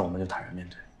那我们就坦然面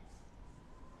对。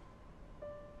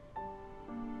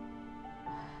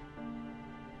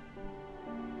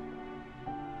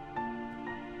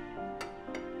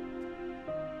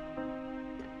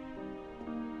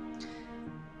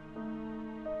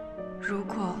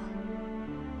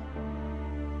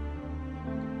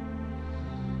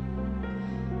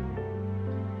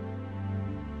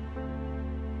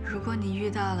如果你遇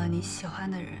到了你喜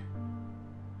欢的人，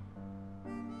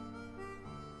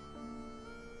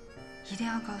一定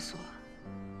要告诉我，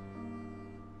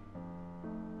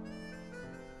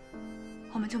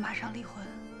我们就马上离婚。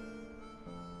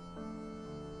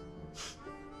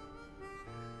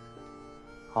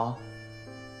好，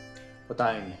我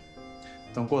答应你，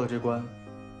等过了这关，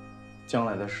将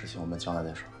来的事情我们将来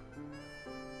再说。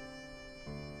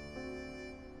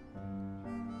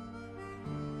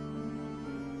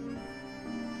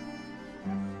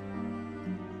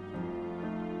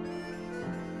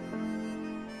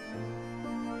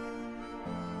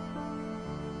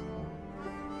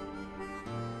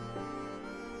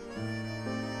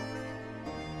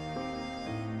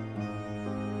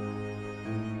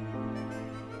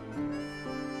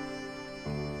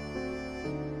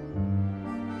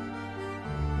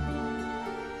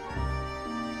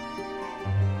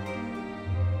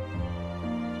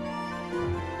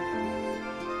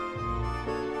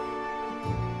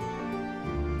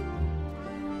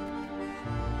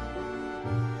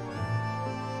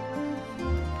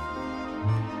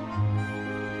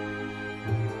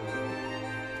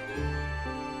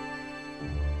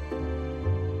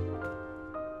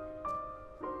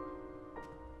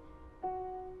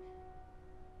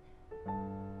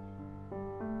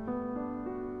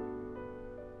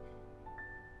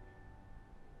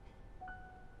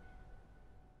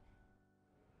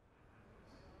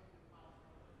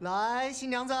来，新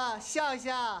娘子笑一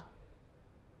下。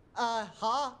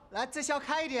好，来，再笑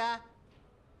开一点。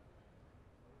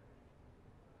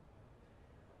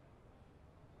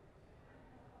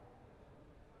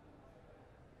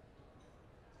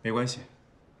没关系，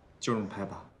就这么拍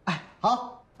吧。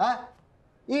好，来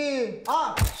，1、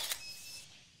2。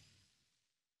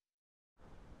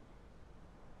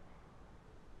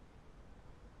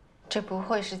这不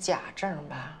会是假证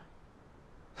吧？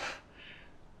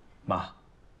妈，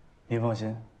您放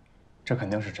心，这肯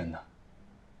定是真的。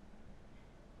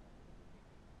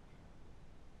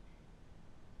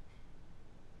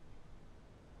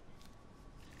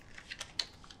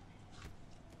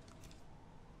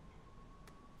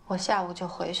我下午就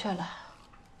回去了。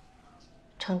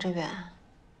程志远，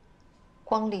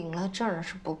光领了证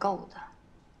是不够的。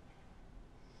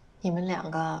你们两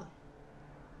个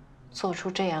做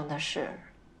出这样的事，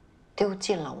丢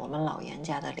尽了我们老严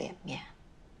家的脸面。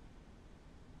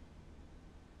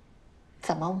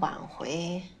怎么挽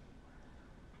回，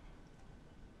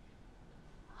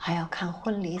还要看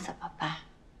婚礼怎么办。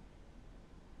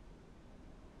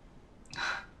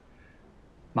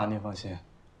妈，您放心，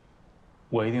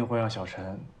我一定会让小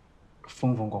陈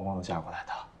风风光光的嫁过来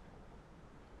的。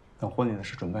等婚礼的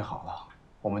事准备好了，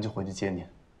我们就回去接您。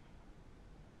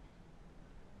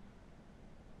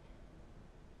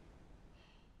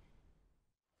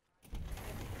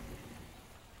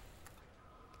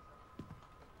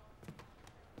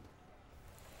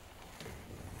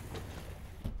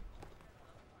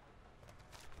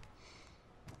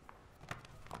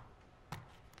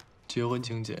结婚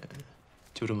请柬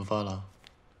就这么发了？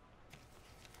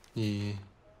你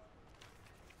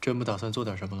真不打算做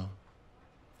点什么了？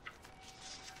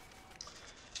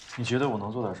你觉得我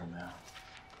能做点什么呀？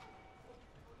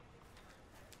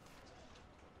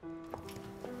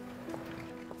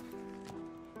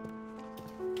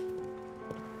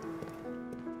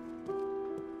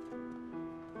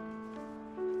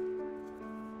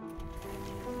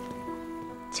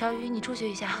乔宇，你出去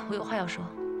一下，我有话要说。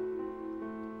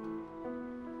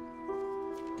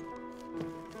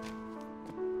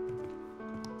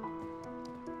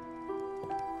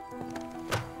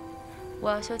我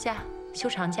要休假，休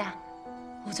长假。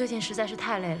我最近实在是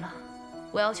太累了，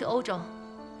我要去欧洲，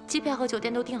机票和酒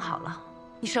店都订好了，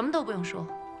你什么都不用说，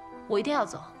我一定要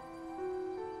走。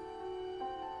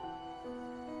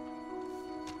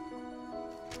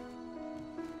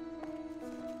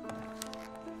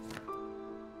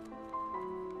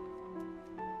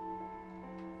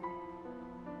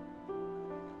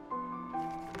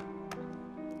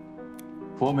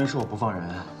伯没说我不放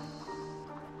人，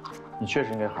你确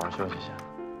实应该好好休息一下。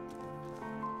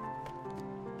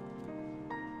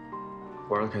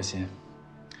玩得开心，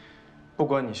不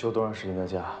管你休多长时间的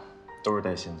假，都是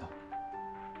带薪的。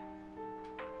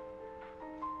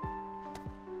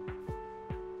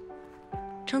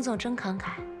程总真慷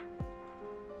慨，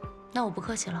那我不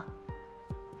客气了。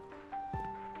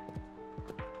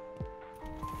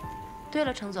对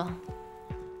了，程总，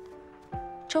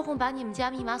抽空把你们家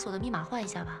密码锁的密码换一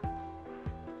下吧。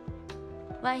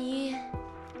万一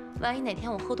哪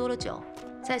天我喝多了酒，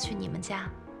再去你们家，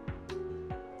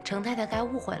程太太该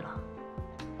误会了。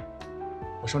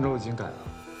我上周已经改了。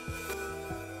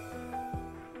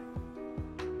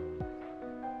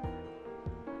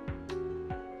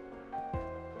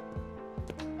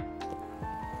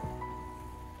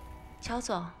乔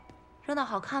总，热闹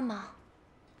好看吗？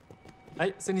哎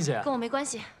，Cindy 姐，跟我没关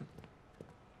系。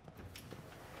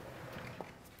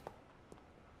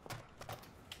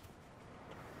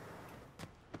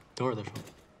等会儿再说。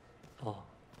哦。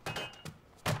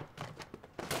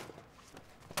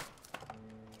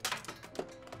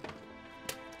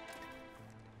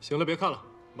行了，别看了，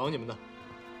忙你们的。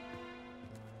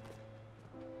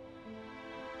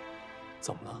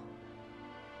怎么了？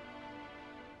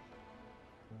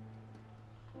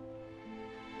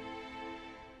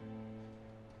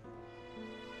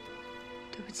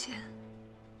对不起，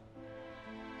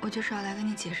我就是要来跟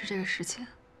你解释这个事情。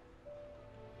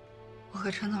我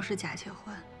和陈总是假结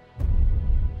婚，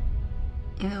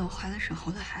因为我怀了沈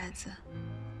侯的孩子，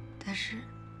但是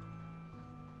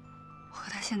我和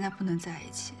他现在不能在一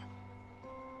起，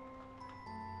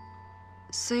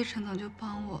所以陈总就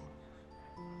帮我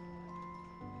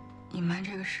隐瞒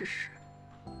这个事实，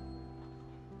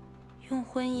用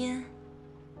婚姻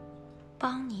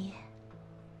帮你。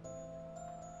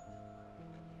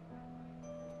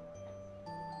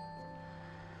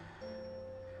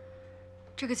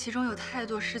这个其中有太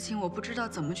多事情，我不知道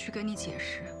怎么去跟你解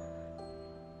释。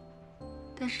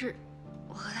但是，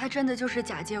我和他真的就是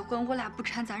假结婚，我俩不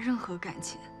掺杂任何感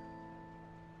情。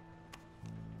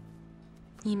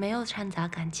你没有掺杂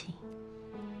感情，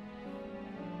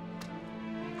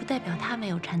不代表他没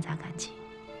有掺杂感情。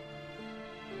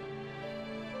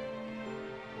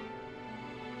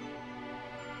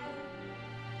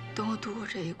等我度过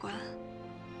这一关，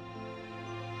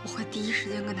我会第一时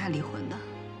间跟他离婚的。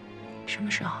什么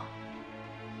时候？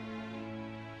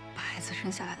把孩子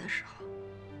生下来的时候。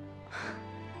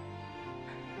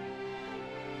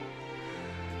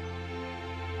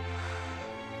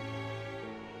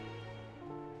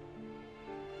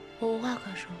我无话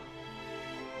可说，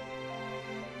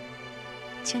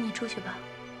请你出去吧。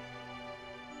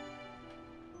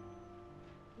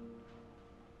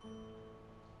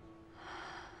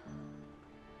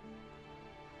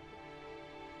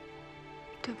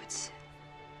对不起。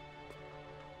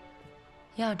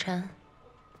杨晓晨，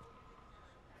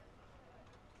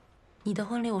你的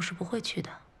婚礼我是不会去的，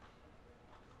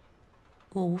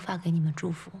我无法给你们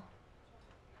祝福。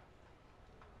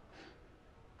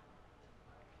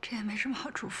这也没什么好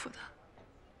祝福的。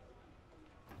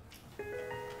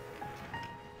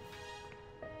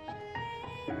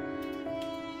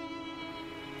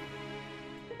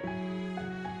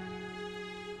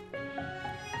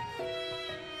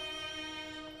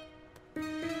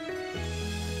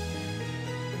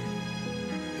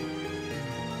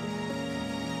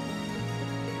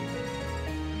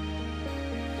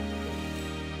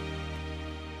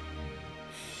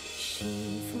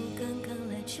幸福刚刚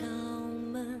来敲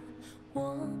门，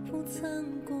我不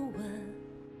曾过问，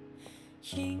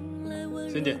迎来温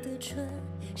柔的春，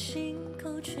心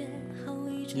口却好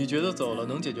一阵。你觉得走了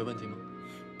能解决问题吗？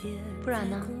不然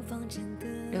呢？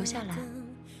留下来，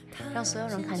让所有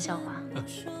人看笑话。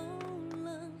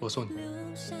我送你。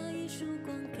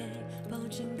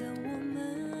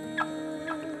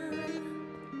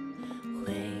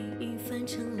回忆翻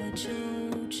成了旧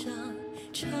账，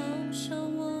嘲笑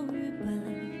我愚笨，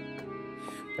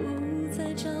不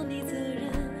再找你责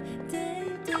任，对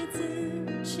自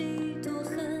己多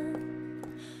狠，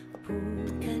不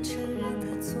敢承认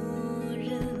的做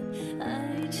人，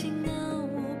爱情啊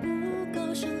我不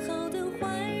高声好的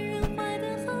坏人，坏的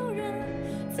好人，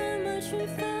怎么区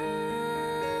分？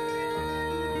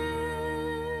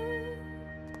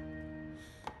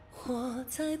活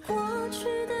在过去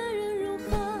的人如何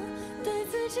对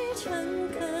自己诚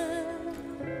恳？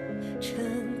诚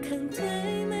恳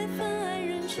对每份爱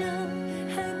认真，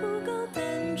还不够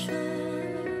单纯。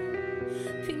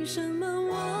凭什么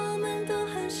我们都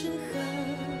很适合？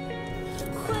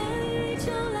回忆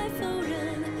就来否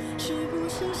认，是不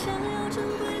是想要珍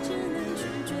贵，只能拒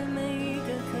绝每一个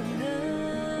可能？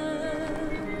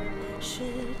时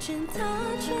间它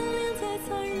眷恋再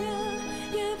残忍，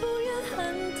也不愿喊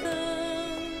疼。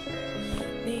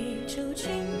你究竟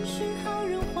是好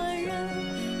人坏人？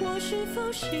我是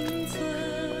否幸存？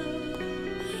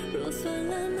若算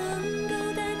了能够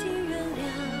代替原谅，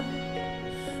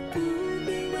不必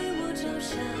为我着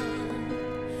想，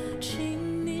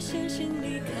请你先行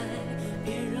离开，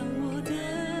别让我的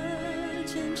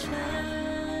坚强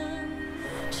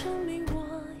证明我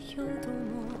有多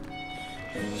么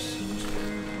很心酸。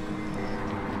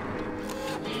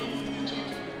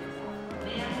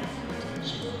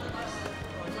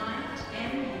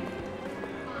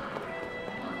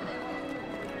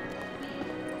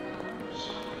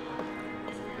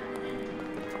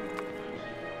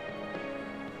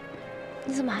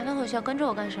你怎么还没回去？要跟着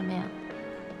我干什么呀？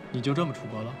你就这么出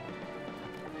国了？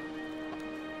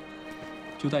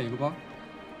就带一个包。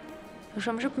有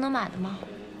什么是不能买的吗？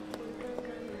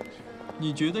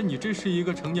你觉得你这是一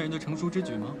个成年人的成熟之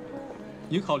举吗？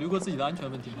你考虑过自己的安全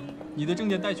问题吗？你的证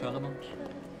件带全了吗？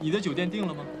你的酒店订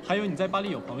了吗？还有你在巴黎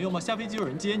有朋友吗？下飞机有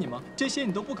人接你吗？这些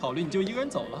你都不考虑，你就一个人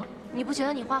走了？你不觉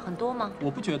得你话很多吗？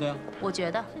我不觉得呀。我觉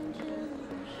得。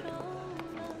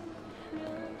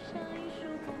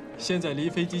现在离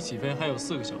飞机起飞还有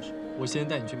4个小时，我先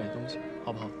带你去买东西，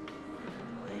好不好？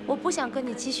我不想跟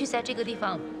你继续在这个地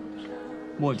方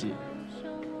墨迹。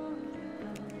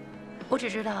我只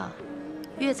知道，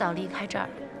越早离开这儿，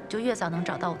就越早能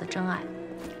找到我的真爱。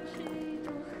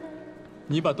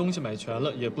你把东西买全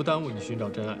了，也不耽误你寻找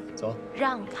真爱。走，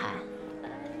让开，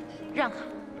让开。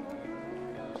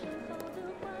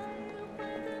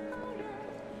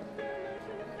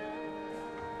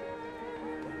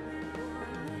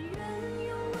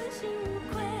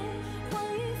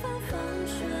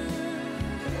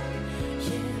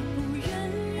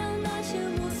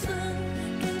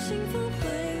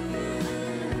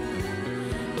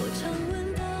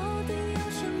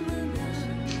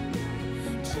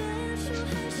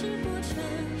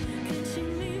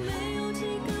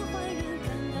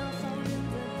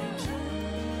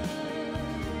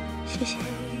谢谢。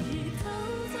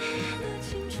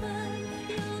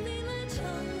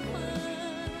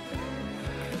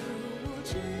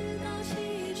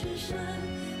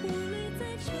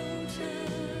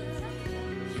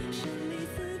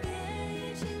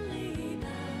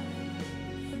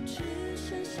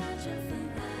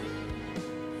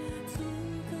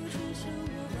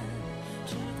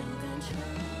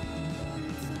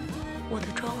我的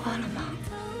妆化了吗？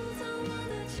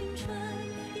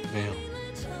没有。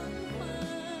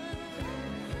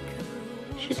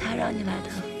是他让你来的。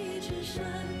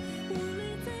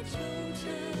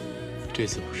这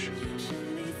次不是。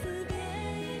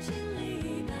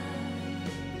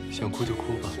想哭就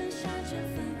哭吧，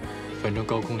反正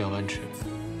高空2万尺，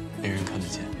没人看得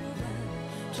见。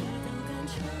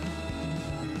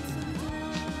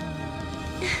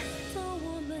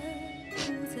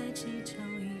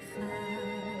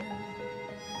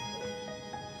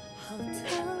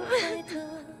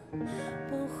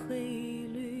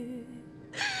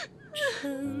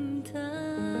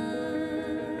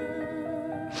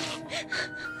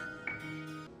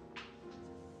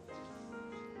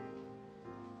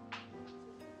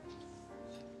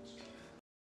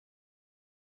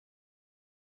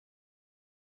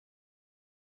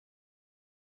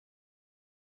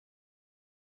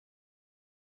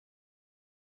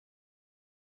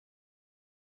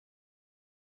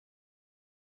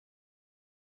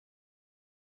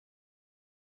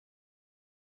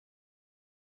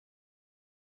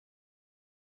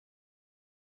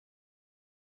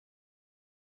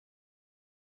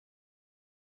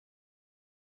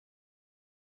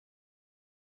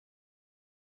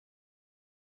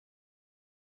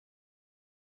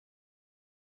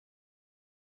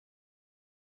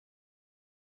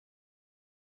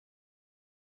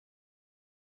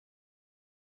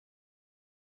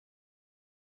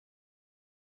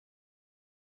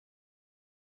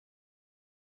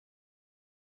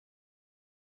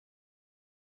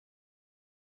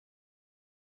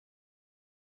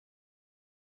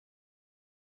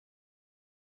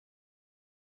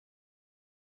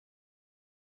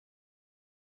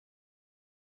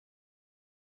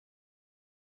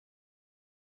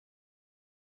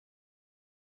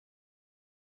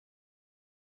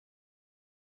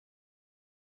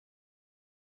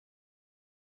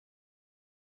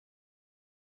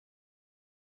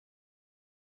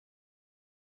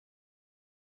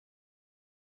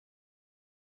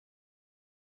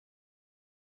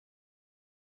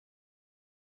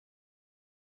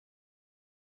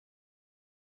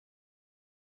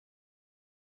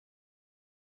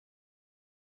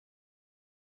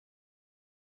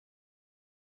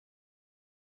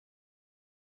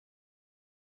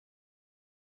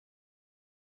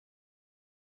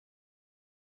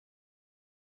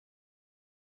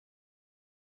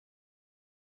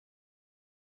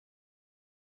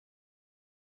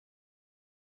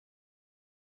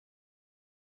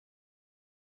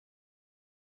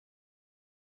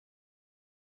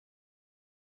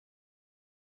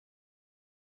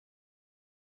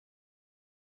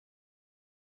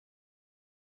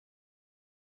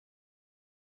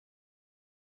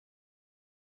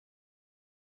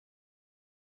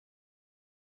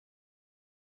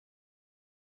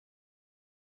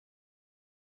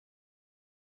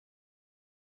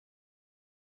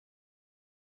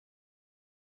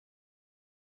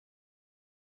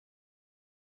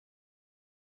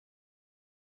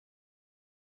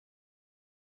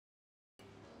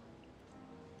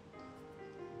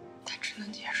是能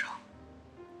接受。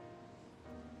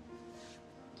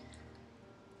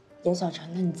严小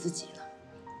晨，那你自己呢？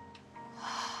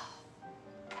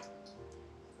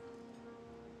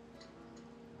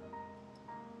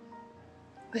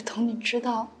伟彤，你知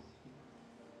道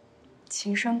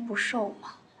情深不寿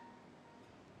吗？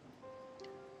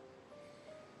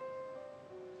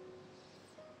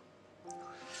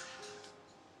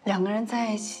两个人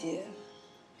在一起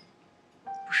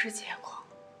不是结果，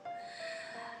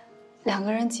两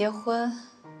个人结婚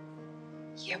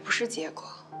也不是结果。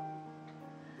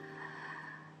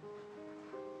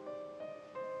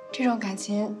这种感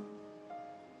情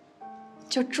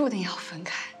就注定要分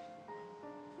开。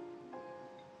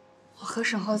我和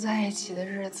沈浩在一起的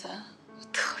日子，我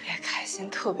特别开心，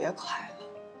特别快乐。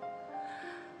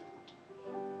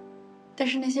但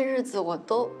是那些日子我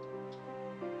都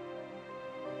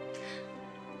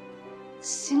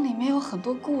心里面有很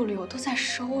多顾虑，我都在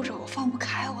收着，我放不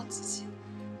开我自己。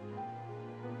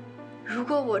如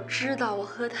果我知道我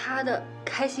和他的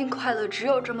开心快乐只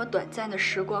有这么短暂的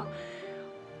时光，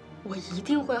我一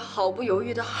定会毫不犹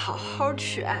豫的好好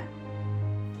去爱。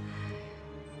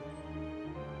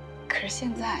可是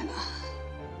现在呢？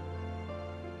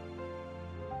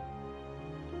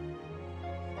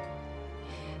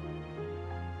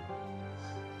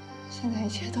现在一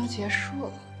切都结束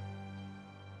了，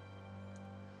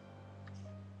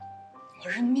我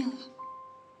认命了。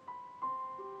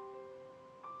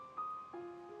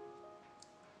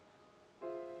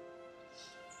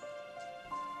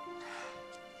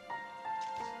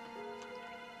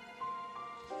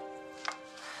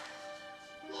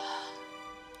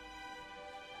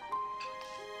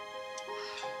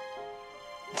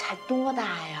才多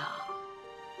大呀？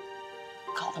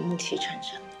搞得暮气沉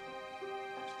沉的。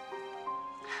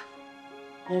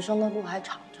人生的路还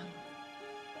长着呢，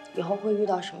以后会遇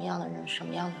到什么样的人、什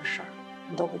么样的事儿，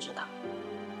你都不知道。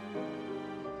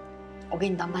我给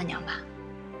你当伴娘吧。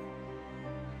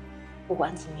不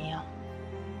管怎么样，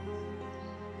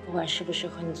不管是不是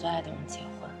和你最爱的人结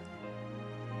婚，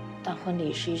但婚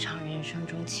礼是一场人生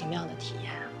中奇妙的体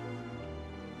验啊。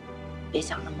别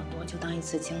想那么多，就当一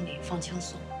次经历，放轻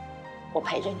松。我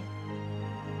陪着你。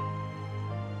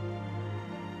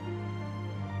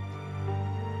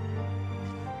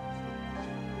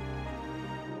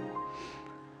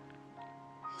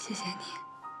谢谢你。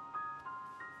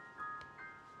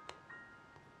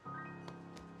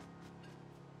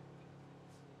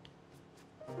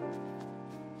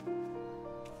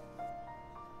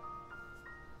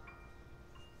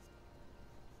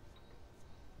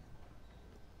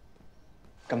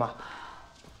干妈，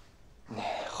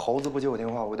猴子不接我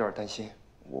电话，我有点担心，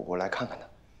我来看看他。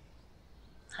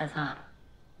孩子啊，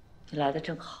你来的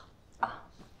正好啊。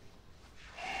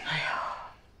哎呀，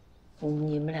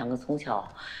你们两个从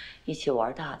小一起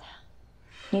玩大的，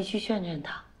你去劝劝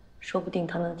他，说不定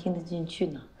他能听得进去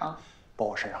呢啊。包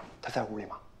我身上，他在屋里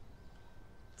吗？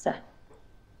在。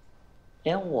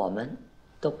连我们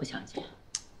都不想见。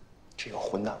这个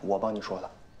混蛋，我帮你说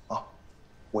的啊！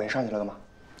我先上去了，干嘛？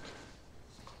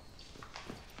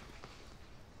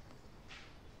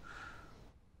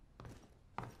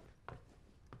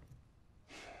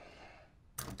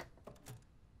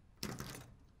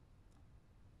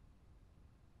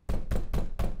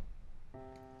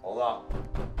猴子，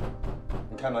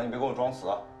你开门，你别跟我装死。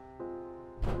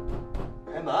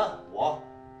开门，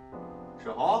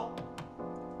沈豪，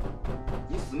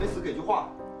你死没死？给句话。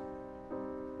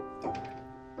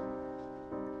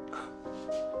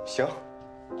行，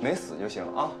没死就行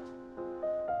啊。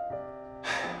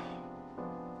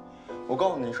我告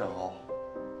诉你，沈豪，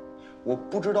我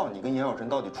不知道你跟严小晨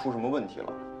到底出什么问题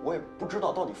了，我也不知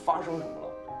道到底发生什么了，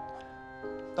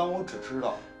但我只知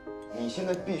道。你现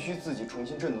在必须自己重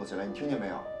新振作起来，你听见没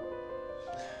有？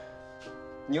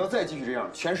你要再继续这样，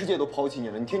全世界都抛弃你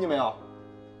了，你听见没有？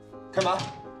开门，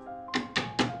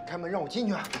开门，让我进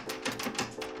去。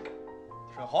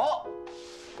沈豪，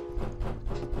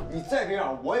你再这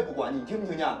样，我也不管你，你听没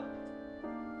听见？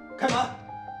开门，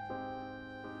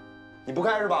你不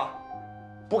开是吧？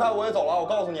不开我也走了，我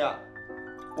告诉你，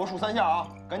我数3下啊，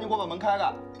赶紧给我把门开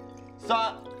开。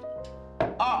3、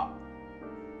2、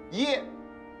1。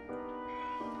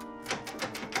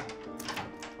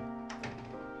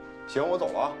行，我走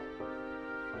了啊！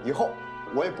以后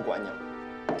我也不管你了。